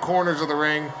different corners of the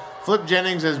ring. Flip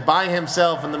Jennings is by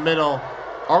himself in the middle.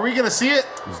 Are we going to see it?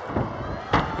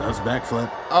 That was a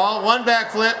backflip. Oh, one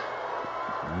backflip.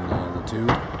 And the two.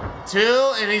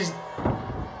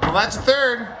 Well, that's a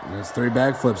third. That's 3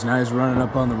 backflips. Now he's running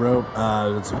up on the rope.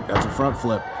 That's a front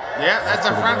flip. Yeah, that's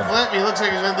a front flip. He looks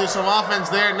like he's going to do some offense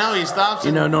there. No, he stops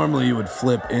it. Normally you would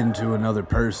flip into another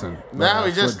person. No,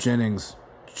 he just... Flip Jennings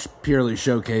purely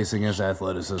showcasing his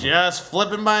athleticism. Just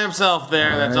flipping by himself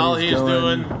there. That's all he's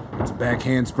doing. It's a back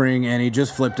handspring, and he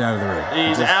just flipped out of the ring.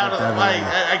 He's out of the ring.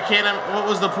 I can't... What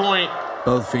was the point?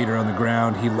 Both feet are on the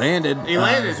ground. He landed.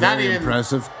 Not even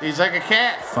impressive. He's like a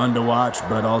cat. Fun to watch,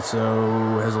 but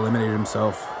also has eliminated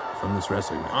himself from this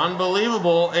wrestling match.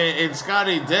 Unbelievable. And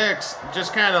Scotty Dix,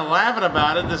 just kind of laughing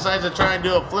about it, decides to try and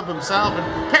do a flip himself.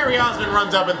 And Perry Osmond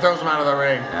runs up and throws him out of the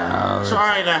ring.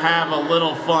 Trying to have a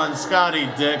little fun. Scotty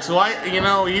Dix, who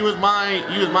he was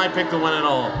my pick to win it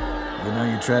all.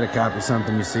 You try to copy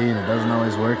something you see, and it doesn't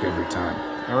always work every time.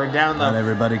 And we're down Not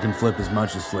everybody can flip as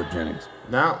much as Flip Jennings.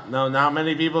 No, not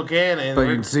many people can. And but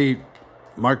you can see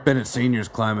Mark Bennett Sr.'s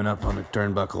climbing up on the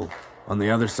turnbuckle on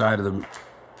the other side of the...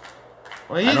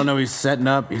 Well, I don't know, he's setting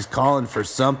up, he's calling for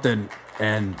something,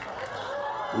 and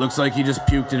looks like he just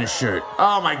puked in his shirt.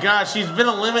 Oh my gosh, he's been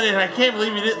eliminated. I can't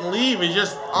believe he didn't leave. He's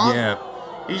just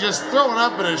he's just throwing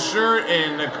up in his shirt,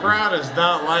 and the crowd is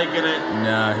not liking it.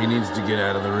 Nah, he needs to get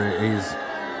out of the ring. He's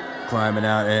climbing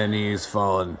out, and he's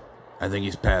falling. I think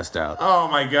he's passed out. Oh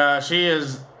my gosh, he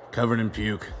is... covered in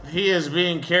puke. He is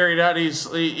being carried out.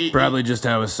 Probably just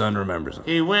how his son remembers him.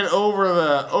 He went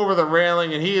over the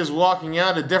railing, and he is walking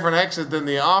out a different exit than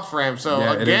the off ramp. So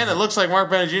it looks like Mark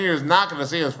Bennett Jr. is not going to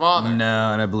see his father.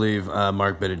 No, and I believe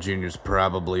Mark Bennett Jr. is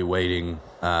probably waiting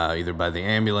either by the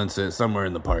ambulance somewhere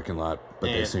in the parking lot, but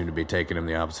they seem to be taking him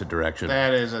the opposite direction.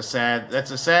 That's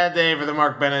a sad day for the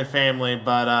Mark Bennett family,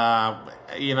 but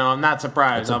I'm not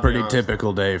surprised. It's a pretty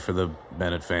typical day for the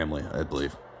Bennett family, I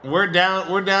believe. We're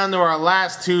down to our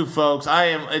last 2, folks.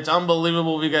 It's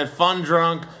unbelievable. We got Fun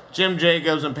Drunk, Jim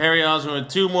Jacobs, and Perry Osmond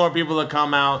with 2 more people to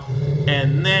come out.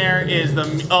 And there is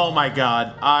oh my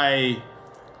God. I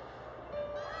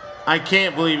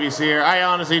can't believe he's here. I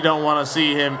honestly don't want to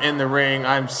see him in the ring.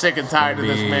 I'm sick and tired of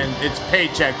this man. It's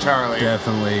Paycheck Charlie.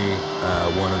 Definitely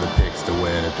one of the picks to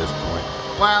win at this point.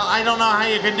 Well, I don't know how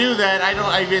you can do that.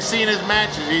 I've just seen his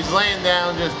matches. He's laying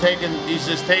down, he's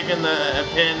just taking the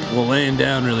pin. Well, laying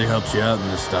down really helps you out in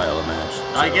this style of match.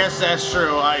 So. I guess that's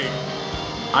true. I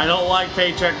don't like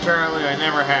Paycheck Charlie. I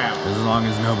never have. As long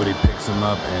as nobody picks him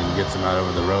up and gets him out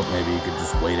over the rope, maybe you could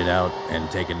just wait it out and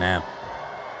take a nap.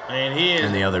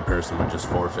 And the other person would just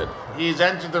forfeit. He's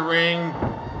entered the ring,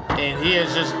 and he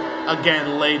is just,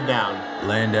 again, laid down.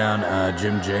 Laying down,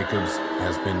 Jim Jacobs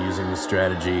has been using the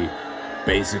strategy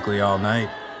basically all night.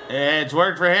 It's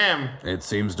worked for him. It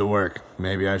seems to work.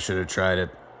 Maybe I should have tried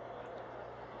it.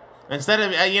 Instead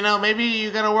of, maybe you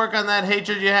got to work on that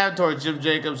hatred you have towards Jim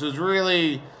Jacobs, who's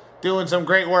really doing some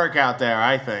great work out there,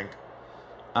 I think.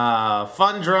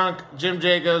 Fun Drunk, Jim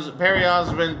Jacobs, Perry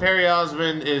Osmond. Perry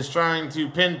Osmond is trying to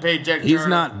pin Paycheck Charlie. He's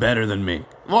not better than me.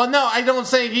 Well, no, I don't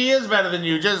say he is better than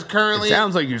you. Just currently... It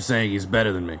sounds like you're saying he's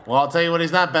better than me. Well, I'll tell you what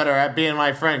he's not better at, being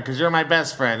my friend, because you're my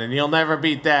best friend, and you'll never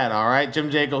beat that, all right? Jim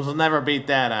Jacobs will never beat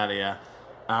that out of you.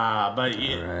 All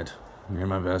right. You're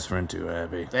my best friend too,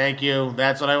 Abby. Thank you.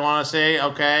 That's what I want to say.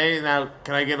 Okay, now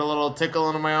can I get a little tickle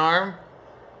under my arm?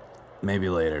 maybe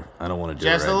later. I don't want to do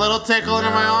Just it right a little now. tickle under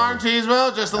my arm,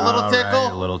 Cheeseville. Just a little All tickle.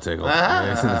 right, a little tickle.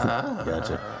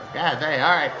 Gotcha. God dang, all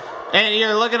right. And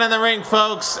you're looking in the ring,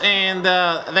 folks, and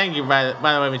thank you, by the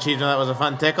way, Machismo, that was a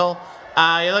fun tickle.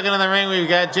 You're looking in the ring, we've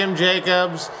got Jim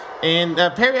Jacobs, and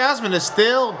Perry Osmond is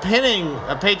still pinning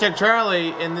Paycheck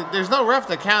Charlie, and there's no ref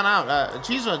to count out.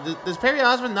 Machismo, does Perry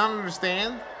Osmond not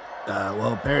understand?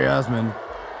 Well, Perry Osmond,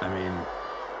 I mean,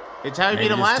 It's how he maybe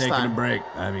beat him just last taking time. a break.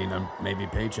 I mean, maybe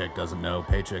Paycheck doesn't know.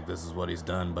 Paycheck, this is what he's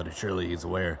done, but surely he's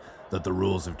aware that the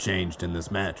rules have changed in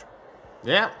this match.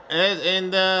 Yeah,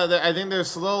 and I think they're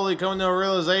slowly coming to a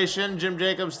realization. Jim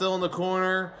Jacobs still in the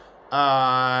corner,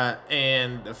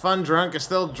 and Fun Drunk is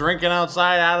still drinking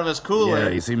outside out of his cooler. Yeah,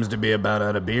 he seems to be about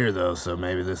out of beer, though, so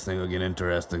maybe this thing will get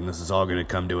interesting. This is all going to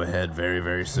come to a head very,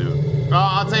 very soon. Oh,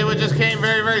 I'll tell you what just came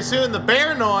very, very soon. The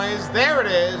bear noise. There it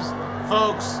is,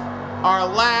 folks. Our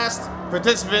last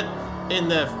participant in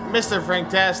the Mr.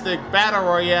 Franktastic Battle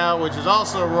Royale, which is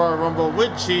also a Royal Rumble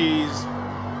with cheese.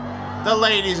 The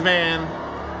ladies' man,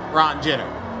 Ron Jitter.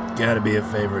 Gotta be a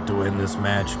favorite to win this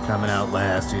match. Coming out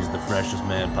last, he's the freshest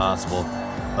man possible.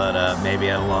 But maybe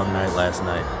had a long night last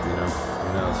night, you know.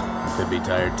 Who knows? He could be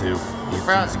tired too. He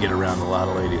needs to get around a lot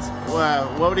of ladies. Well,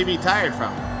 what would he be tired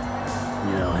from?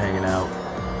 You know, hanging out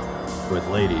with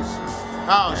ladies.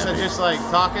 Oh, so just like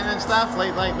talking and stuff?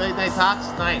 Late night talks?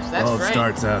 Nice. That's well, it great.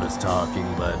 starts out as talking,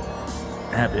 but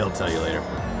happy I'll tell you later.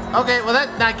 Okay, well,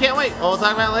 I can't wait. We'll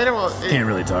talk about it later. Can't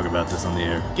really talk about this on the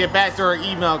air. Get back to our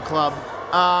email club.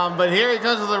 But here he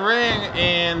comes to the ring,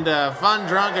 and Fun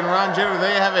Drunk and Ron Jitter,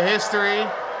 they have a history.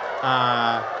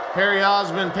 Perry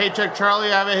Osmond, Paycheck Charlie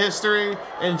have a history,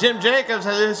 and Jim Jacobs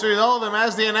has a history with all of them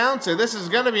as the announcer. This is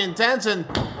going to be intense, and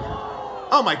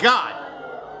oh my God,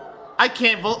 I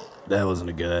can't believe That wasn't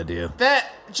a good idea. that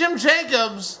Jim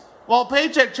Jacobs, while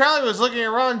Paycheck Charlie was looking at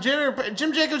Ron Jitter,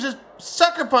 Jim Jacobs just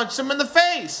sucker punched him in the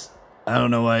face. I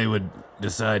don't know why he would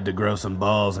decide to grow some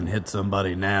balls and hit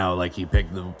somebody now like he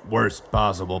picked the worst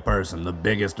possible person, the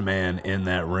biggest man in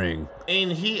that ring.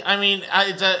 And he's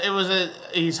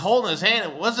holding his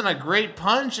hand. It wasn't a great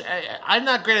punch. I'm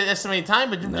not great at estimating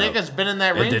time, but Jim Jacobs been in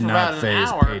that It ring did for not about an phase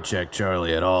hour. Paycheck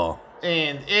Charlie at all.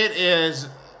 And it is,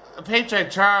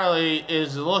 Paycheck Charlie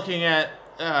is looking at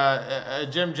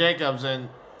Jim Jacobs, and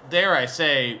dare I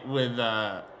say, with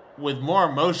more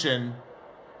emotion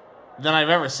than I've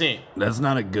ever seen. That's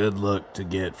not a good look to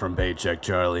get from Paycheck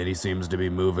Charlie, and he seems to be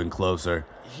moving closer.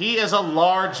 He is a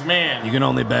large man. You can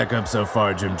only back up so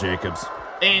far, Jim Jacobs.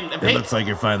 And It looks like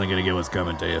you're finally going to get what's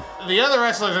coming to you. the other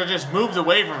wrestlers are just moved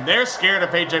away from him. They're scared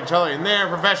of Paycheck Charlie, and they're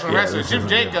professional Yeah, wrestlers. this Jim isn't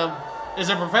good. Jacob is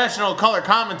a professional color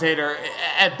commentator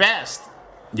at best.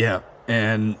 Yeah,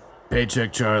 and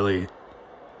Paycheck Charlie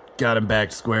got him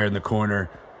back square in the corner.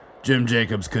 Jim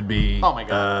Jacobs could be Oh my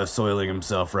God. soiling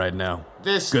himself right now.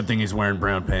 This Good thing he's wearing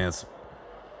brown pants.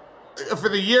 for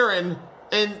the urine,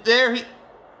 and there he.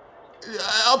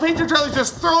 Paycheck Charlie's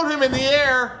just thrown him in the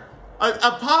air.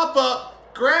 A pop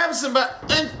up grabs him,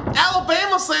 and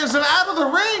Alabama slams him out of the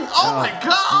ring. Oh my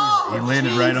God! He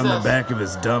landed right on the Jesus. back of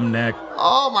his dumb neck.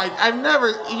 Oh my!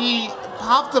 He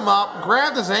popped him up,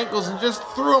 grabbed his ankles, and just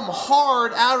threw him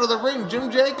hard out of the ring.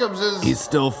 Jim Jacobs is. He's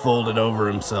still folded over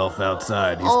himself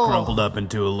outside. He's Oh. crumpled up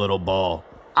into a little ball.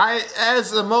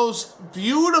 As the most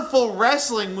beautiful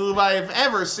wrestling move I have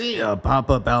ever seen. A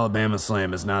pop-up Alabama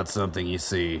slam is not something you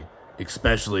see,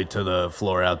 especially to the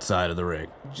floor outside of the ring.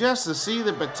 Just to see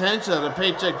the potential of the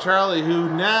Paycheck Charlie, who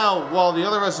now, while the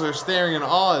other wrestlers are staring in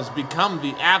awe, has become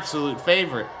the absolute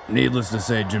favorite. Needless to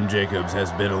say, Jim Jacobs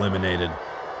has been eliminated.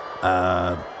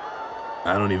 I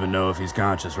don't even know if he's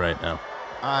conscious right now.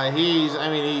 He's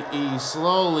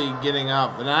slowly getting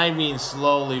up, and I mean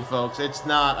slowly, folks. It's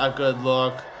not a good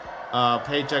look.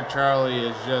 Paycheck Charlie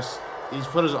is he's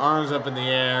put his arms up in the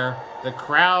air. The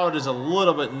crowd is a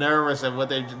little bit nervous at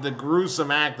the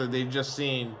gruesome act that they've just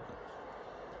seen.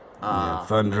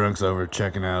 Fun Drunk's over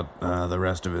checking out the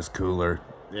rest of his cooler.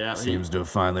 Yeah, Seems to have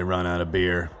finally run out of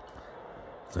beer.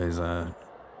 So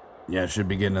he's, should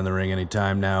be getting in the ring any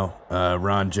time now.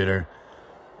 Ron Jitter,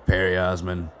 Perry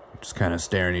Osmond, just kind of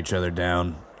staring each other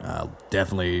down.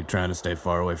 Definitely trying to stay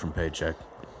far away from Paycheck.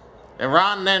 And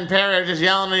Ron and Perry are just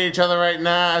yelling at each other right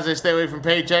now as they stay away from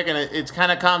Paycheck, and it's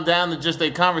kind of calmed down to just a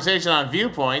conversation on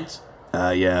viewpoints.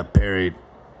 Perry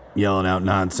yelling out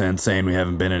nonsense, saying we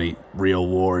haven't been in any real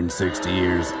war in 60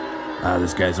 years.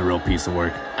 This guy's a real piece of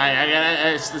work. I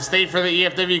gotta state for the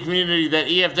EFW community that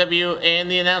EFW and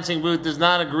the announcing booth does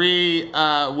not agree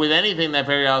with anything that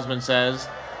Perry Osmond says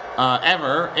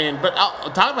ever. But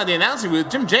I'll talk about the announcing booth.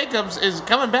 Jim Jacobs is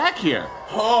coming back here.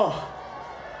 Oh,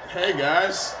 hey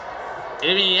guys. I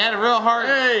mean, he had a real hard.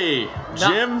 Hey,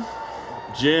 Jim.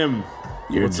 Jim.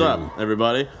 You're What's Jim. up,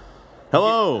 everybody?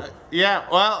 Hello. Yeah,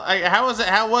 well, how was it?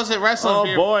 How was it wrestling? Oh for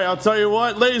your- boy, I'll tell you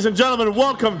what, ladies and gentlemen,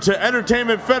 welcome to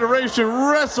Entertainment Federation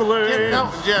Wrestling.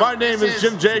 Jim, my name this is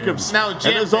Jim Jacobs. No,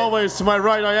 Jim. And as always, to my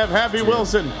right, I have Happy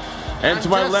Wilson. And I'm to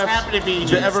my just left, happy to be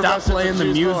the here. ever Stop wrestling playing the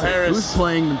Machismo music. Harris. Who's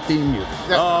playing the theme music?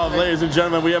 Oh, ladies and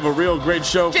gentlemen, we have a real great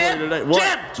show for Jim, you today.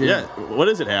 What? Jim. Yeah. What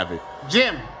is it, Happy?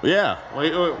 Jim. Yeah.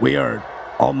 Wait. We are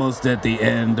almost at the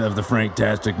end of the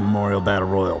Franktastic Memorial Battle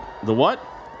Royal. The what?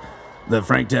 The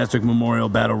Franktastic Memorial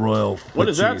Battle Royal. When with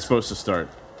is that cheese. supposed to start?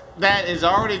 That is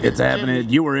already. It's Jim, happening.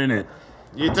 You were in it.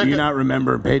 You Do took you it. not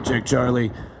remember Paycheck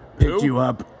Charlie picked Who? you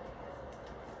up?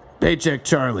 Paycheck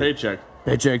Charlie. Paycheck.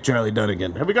 Paycheck Charlie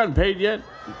Dunnigan. Have we gotten paid yet?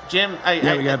 Jim.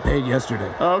 Yeah, we got paid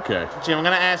yesterday. Oh, okay. Jim, I'm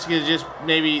gonna ask you to just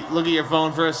maybe look at your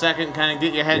phone for a second, kind of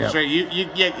get your head Yeah. straight. You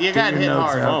got your hit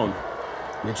notes hard. out. Phone.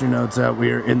 Get your notes out. We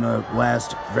are in the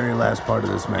very last part of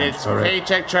this match. It's All right.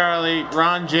 Paycheck Charlie,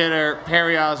 Ron Jitter,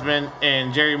 Perry Osmond,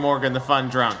 and Jerry Morgan, the Fun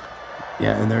Drunk.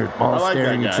 Yeah, and they're all I like that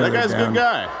staring guy. each other That guy's down. a good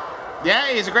guy. Yeah,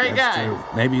 he's a great That's guy. true.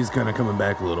 Maybe he's kind of coming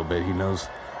back a little bit. He knows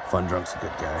Fun Drunk's a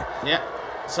good guy. Yeah.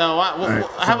 So right,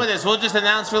 how about this? We'll just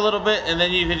announce for a little bit, and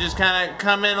then you can just kind of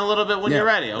come in a little bit when Yeah. you're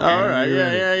ready. Okay. All right. you're Yeah,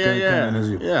 ready. yeah, yeah, Okay, come in as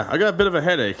you- yeah. I got a bit of a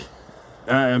headache.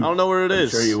 I don't know where it I'm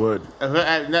is. sure you would.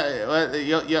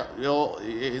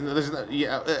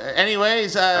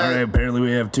 Anyways, All right, apparently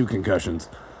we have 2 concussions.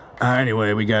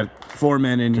 Anyway, we got 4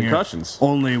 men in Concussions? here.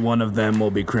 Only one of them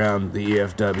will be crowned the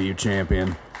EFW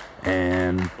champion.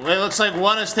 And it looks like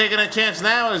one is taking a chance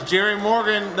now as Jerry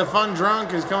Morgan, the Fun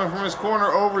Drunk, is coming from his corner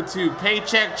over to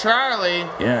Paycheck Charlie.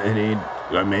 yeah,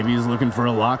 and maybe he's looking for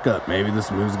a lockup. Maybe this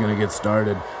move's going to get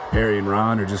started. Perry and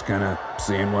Ron are just kind of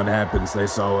seeing what happens. They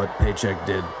saw what Paycheck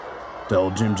did to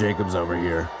old Jim Jacobs over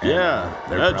here. And, Yeah.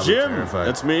 they're probably Jim. terrified.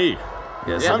 That's me.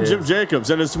 Yes, I'm it Jim is.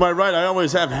 Jacobs, and it's to my right. I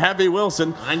always have Happy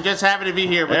Wilson. I'm just happy to be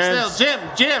here, but And- still,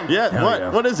 Jim. Yeah. Hell What? yeah.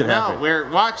 What is it, No, Happy? we're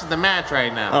watching the match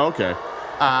right now. Oh, okay.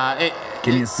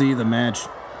 Can you see the match?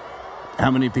 How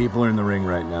many people are in the ring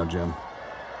right now, Jim?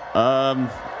 I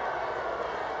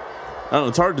don't know.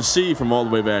 It's hard to see from all the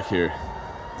way back here,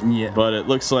 Yeah, but it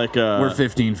looks like we're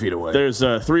 15 feet away. there's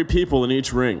 3 people in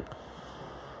each ring.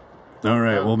 All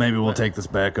right, well, maybe we'll take this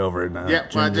back over. And, Yeah,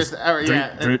 Jim, well, just- all right,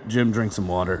 yeah. Jim, drink some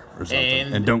water or something.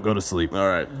 And- And don't go to sleep. All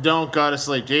right. Don't go to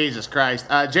sleep, Jesus Christ.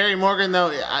 Jerry Morgan,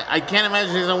 though, I can't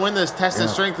imagine he's gonna win this test of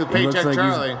strength with He looks Paycheck like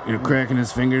Charlie. He's cracking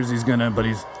his fingers. He's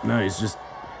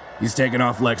taking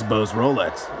off Lex Bo's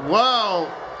Rolex. Whoa,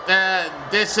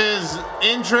 this is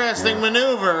interesting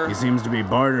maneuver. He seems to be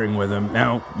bartering with him.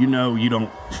 Now,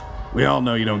 we all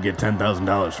know you don't get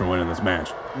 $10,000 for winning this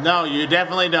match. No, you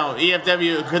definitely don't.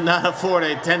 EFW could not afford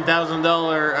a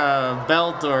 $10,000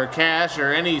 belt or cash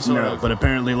or any sort No, of. but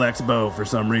apparently Lex Bo, for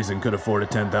some reason, could afford a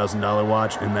 $10,000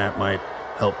 watch, and that might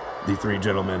help the 3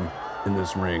 gentlemen in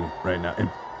this ring right now. And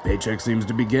Paycheck seems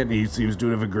to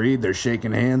have agreed. They're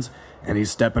shaking hands, and he's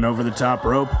stepping over the top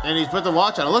rope. And he's put the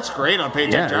watch on. It looks great on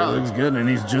Paycheck Yeah, Charlie. it looks good, and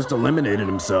he's just eliminated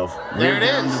himself. There We're it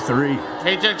down is. to 3.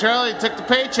 Paycheck Charlie took the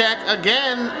paycheck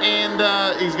again, and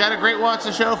he's got a great watch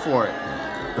to show for it.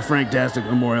 The Franktastic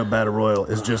Memorial Battle Royal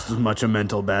is just as much a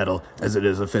mental battle as it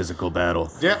is a physical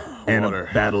battle. Yep. And Water.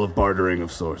 a battle of bartering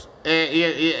of sorts.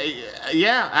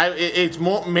 It's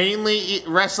more mainly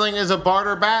wrestling is a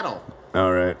barter battle.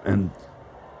 All right, and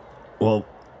well,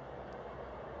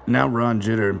 now Ron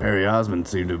Jitter and Perry Osmond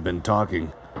seem to have been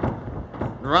talking,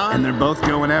 Ron, and they're both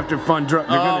going after Fun Drunk.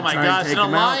 They're oh gonna my try gosh, and take an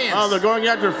him out. alliance. Oh, they're going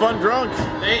after Fun Drunk.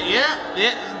 There.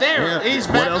 Yeah. He's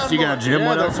What back else on you board. got, Jim? Yeah,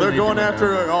 What else are they're they going doing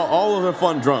after down all of the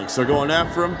Fun Drunks. They're going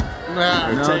after them.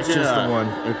 Nah, No, it's just the one.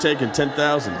 They're taking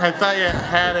 10,000. I thought you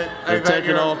had it. They're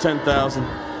taking all 10,000.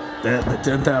 The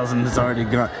 10,000 is already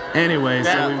gone. Anyway,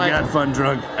 Yeah, so we've like- got Fun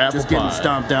Drunk Apple just getting pie.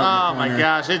 stomped out. Oh in the my corner.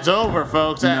 gosh, it's over,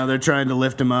 folks. Now they're trying to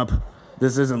lift him up.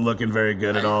 This isn't looking very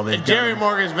good at all. They've got Jerry him-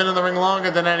 Morgan's been in the ring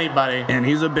longer than anybody. And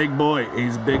he's a big boy.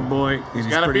 He's a big boy. And he's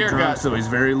got a pretty beer drunk, gut. so he's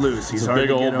very loose. He's He's a hard big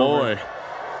to get old over. boy.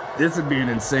 This would be an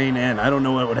insane end. I don't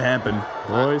know what would happen.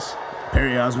 Boys?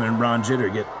 Perry Osmond and Ron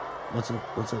Jitter get. What's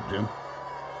up, Jim?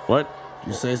 What? Did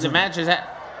you say The something? match is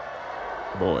at.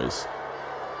 Boys.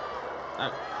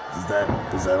 Is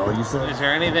that all you said? Is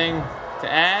there anything to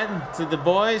add to the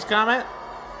boys' comment?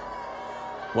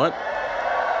 What?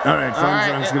 All right, Fun All right.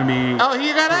 Drunk's gonna be. Oh,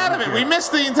 he got out of it. We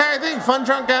missed the entire thing. Fun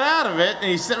Drunk got out of it, and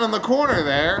he's sitting on the corner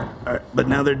there. All right, but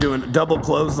now they're doing a double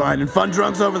clothesline, and Fun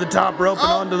Drunk's over the top rope and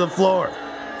Oh. onto the floor.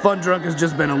 Fun Drunk has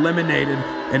just been eliminated,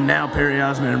 and now Perry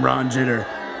Osmond and Ron Jitter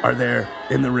are there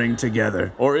in the ring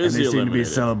together. Or is and he they seem to be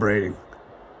eliminated? celebrating.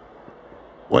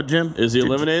 What, Jim? Is he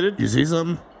eliminated? You see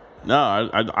something? No,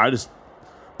 I just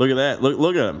look at that.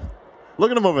 Look at him.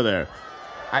 Look at him over there.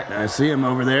 I see him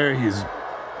over there. He's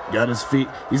got his feet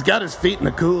in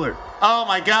the cooler. Oh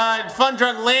my God! Fun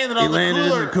Drunk landed on the cooler. He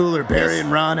landed in the cooler. Barry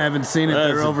and Ron haven't seen it.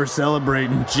 They're over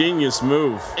celebrating. Genius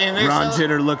move. And Ron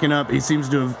Jitter looking up. He seems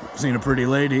to have seen a pretty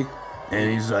lady,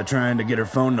 and he's trying to get her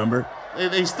phone number.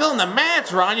 He's still in the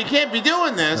match, Ron. You can't be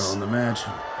doing this. Still in the match,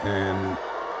 and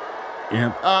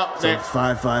yep. So there. it's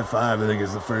 555. I think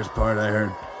is the first part I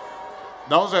heard.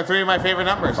 Those are 3 of my favorite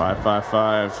numbers.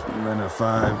 555. And then a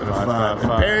 5 and a 5. 5. And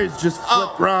Barry's just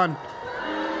flipped Ron.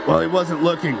 Well, he wasn't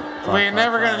looking. We're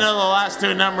never going to know the last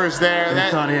 2 numbers there.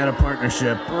 He thought he had a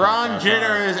partnership. Ron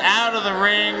Jitter is out of the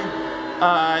ring.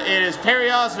 It is Perry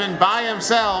Osmond by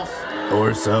himself.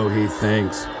 Or so he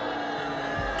thinks.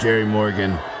 Jerry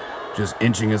Morgan just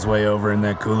inching his way over in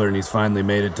that cooler, and he's finally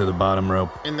made it to the bottom rope.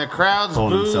 And the crowd's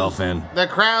Pulled boos. himself in. The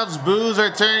crowd's boos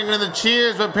are turning into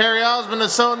cheers, but Perry Osmond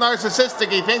is so narcissistic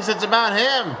he thinks it's about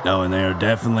him. No, and they are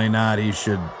definitely not. He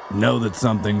should know that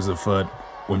something's afoot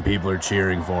when people are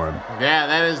cheering for him. Yeah,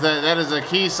 that is a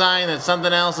key sign that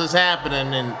something else is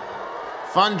happening, and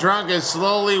Fun Drunk is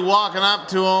slowly walking up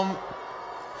to him,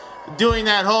 doing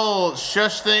that whole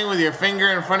shush thing with your finger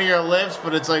in front of your lips,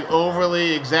 but it's like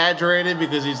overly exaggerated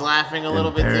because he's laughing a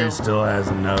little bit Perry too. still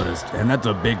hasn't noticed. And that's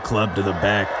a big club to the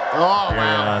back. Oh, Perry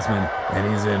wow. Osmond,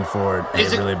 and he's in for it.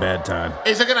 Is A it- really bad time.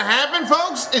 Is it going to happen,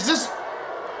 folks? Is this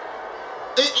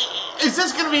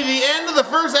going to be the end of the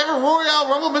first ever Royal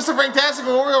Rumble, Mr. Fantastic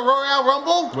Memorial Royal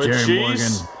Rumble? With Jerry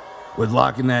cheese. Morgan with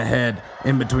locking that head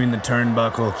in between the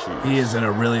turnbuckle. He is in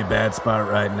a really bad spot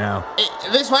right now.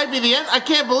 This might be the end. I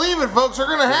can't believe it, folks. We're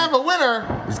going to have a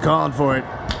winner. He's calling for it.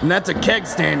 And that's a keg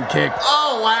stand kick.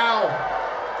 Oh,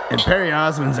 wow. And Perry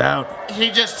Osmond's out.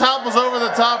 He just topples over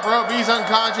the top rope. He's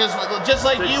unconscious, just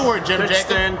like you were, Jim Jacob.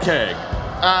 Stand keg.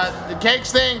 The keg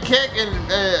stand kick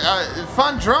and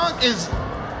Fun Drunk is...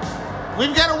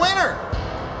 We've got a winner.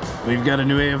 We've got a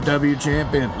new AFW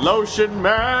champion. Lotion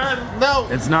Man. No,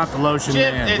 It's not the Lotion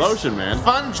Jim, Man. it's Lotion Man.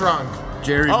 Fun Drunk.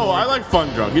 Jerry Oh, Morgan. I like Fun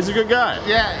Drunk. He's a good guy.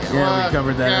 Yeah, Yeah, we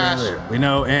covered that gosh. earlier. We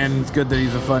know, and it's good that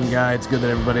he's a fun guy. It's good that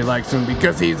everybody likes him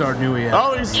because he's our new EFW.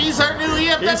 Oh, He's our new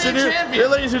EFW He's the new, champion.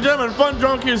 ladies and gentlemen, Fun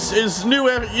Drunk is new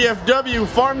EFW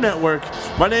Farm Network.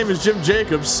 My name is Jim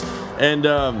Jacobs, and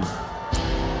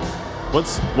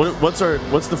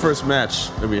what's the first match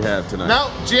that we have tonight?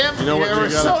 No, Jim, You know what, you were you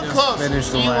so gotta just close. finish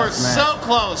the You were last match. so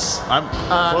close. I'm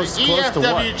close, The close to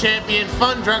EFW what? champion,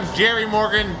 Fun Drunk Jerry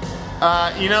Morgan.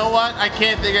 You know what? I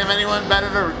can't think of anyone better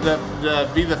to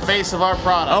be the face of our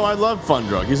product. Oh, I love Fun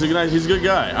Drunk. He's a good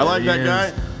guy. I like he that is. guy.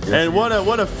 Yes, And he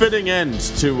what a fitting end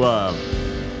to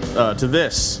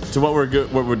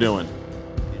what we're doing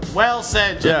Well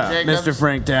said, Jim Yeah, Jacobs. Mr.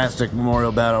 Franktastic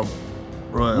Memorial Battle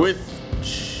Royal. with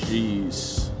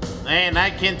cheese. And I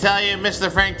can tell you, Mr.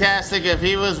 Franktastic, if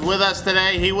he was with us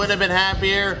today, he would have been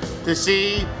happier to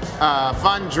see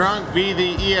Fun Drunk be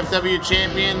the EFW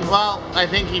champion. Well, I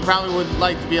think he probably would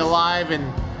like to be alive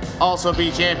and also be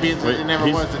champion since he never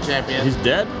was the champion. He's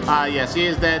dead? Yes, he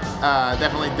is dead.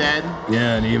 Definitely dead.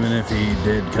 Yeah, and even if he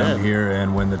did come Yeah. here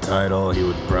and win the title, he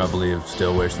would probably have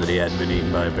still wished that he hadn't been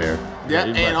eaten by a bear. Yeah,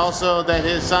 he's and like- also that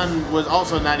his son was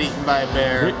also not eaten by a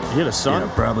bear. He had a son? Yeah,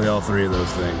 probably all three of those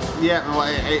things. Yeah, well,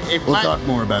 We'll talk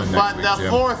more about it next But week, the Jim.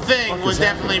 fourth thing What would is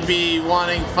definitely be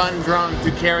wanting Fun Drunk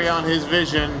to carry on his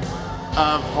vision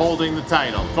of holding the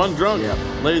title. Fun Drunk. Yep.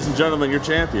 Ladies and gentlemen, your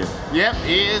champion. Yep,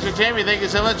 he is your champion. Thank you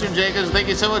so much, Jim Jacobs. Thank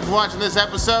you so much for watching this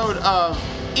episode of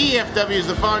EFW's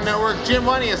The Farm Network. Jim,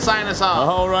 why don't you sign us off?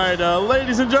 All right,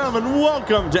 ladies and gentlemen,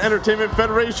 welcome to Entertainment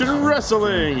Federation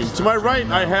Wrestling. To my right,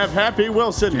 I have Happy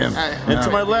Wilson. Jim. And to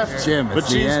my left, Jim,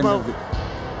 it's the end Machismo. of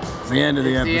it's the end of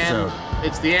the It's the episode. end.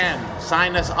 It's the end.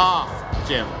 Sign us off,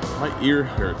 Jim. My ear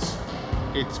hurts.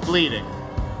 It's bleeding.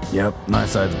 Yep, my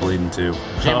side's bleeding too.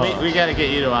 Jim, we got to get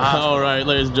you to a hospital. All right,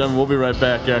 ladies and gentlemen, we'll be right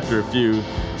back after a few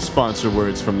sponsor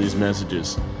words from these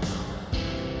messages.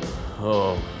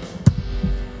 Oh,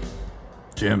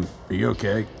 Jim, are you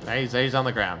okay? He's on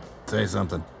the ground. Say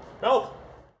something. help!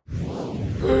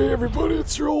 Hey everybody,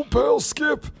 it's your old pal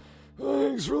Skip.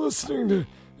 Thanks for listening to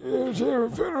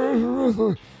Entertainment Federation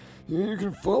Wrestling. You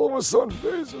can follow us on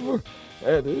Facebook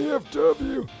at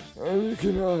EFW, and you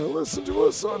can listen to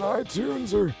us on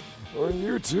iTunes or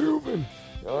YouTube. And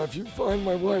if you find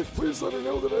my wife, please let her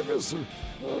know that I miss her.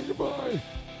 Goodbye.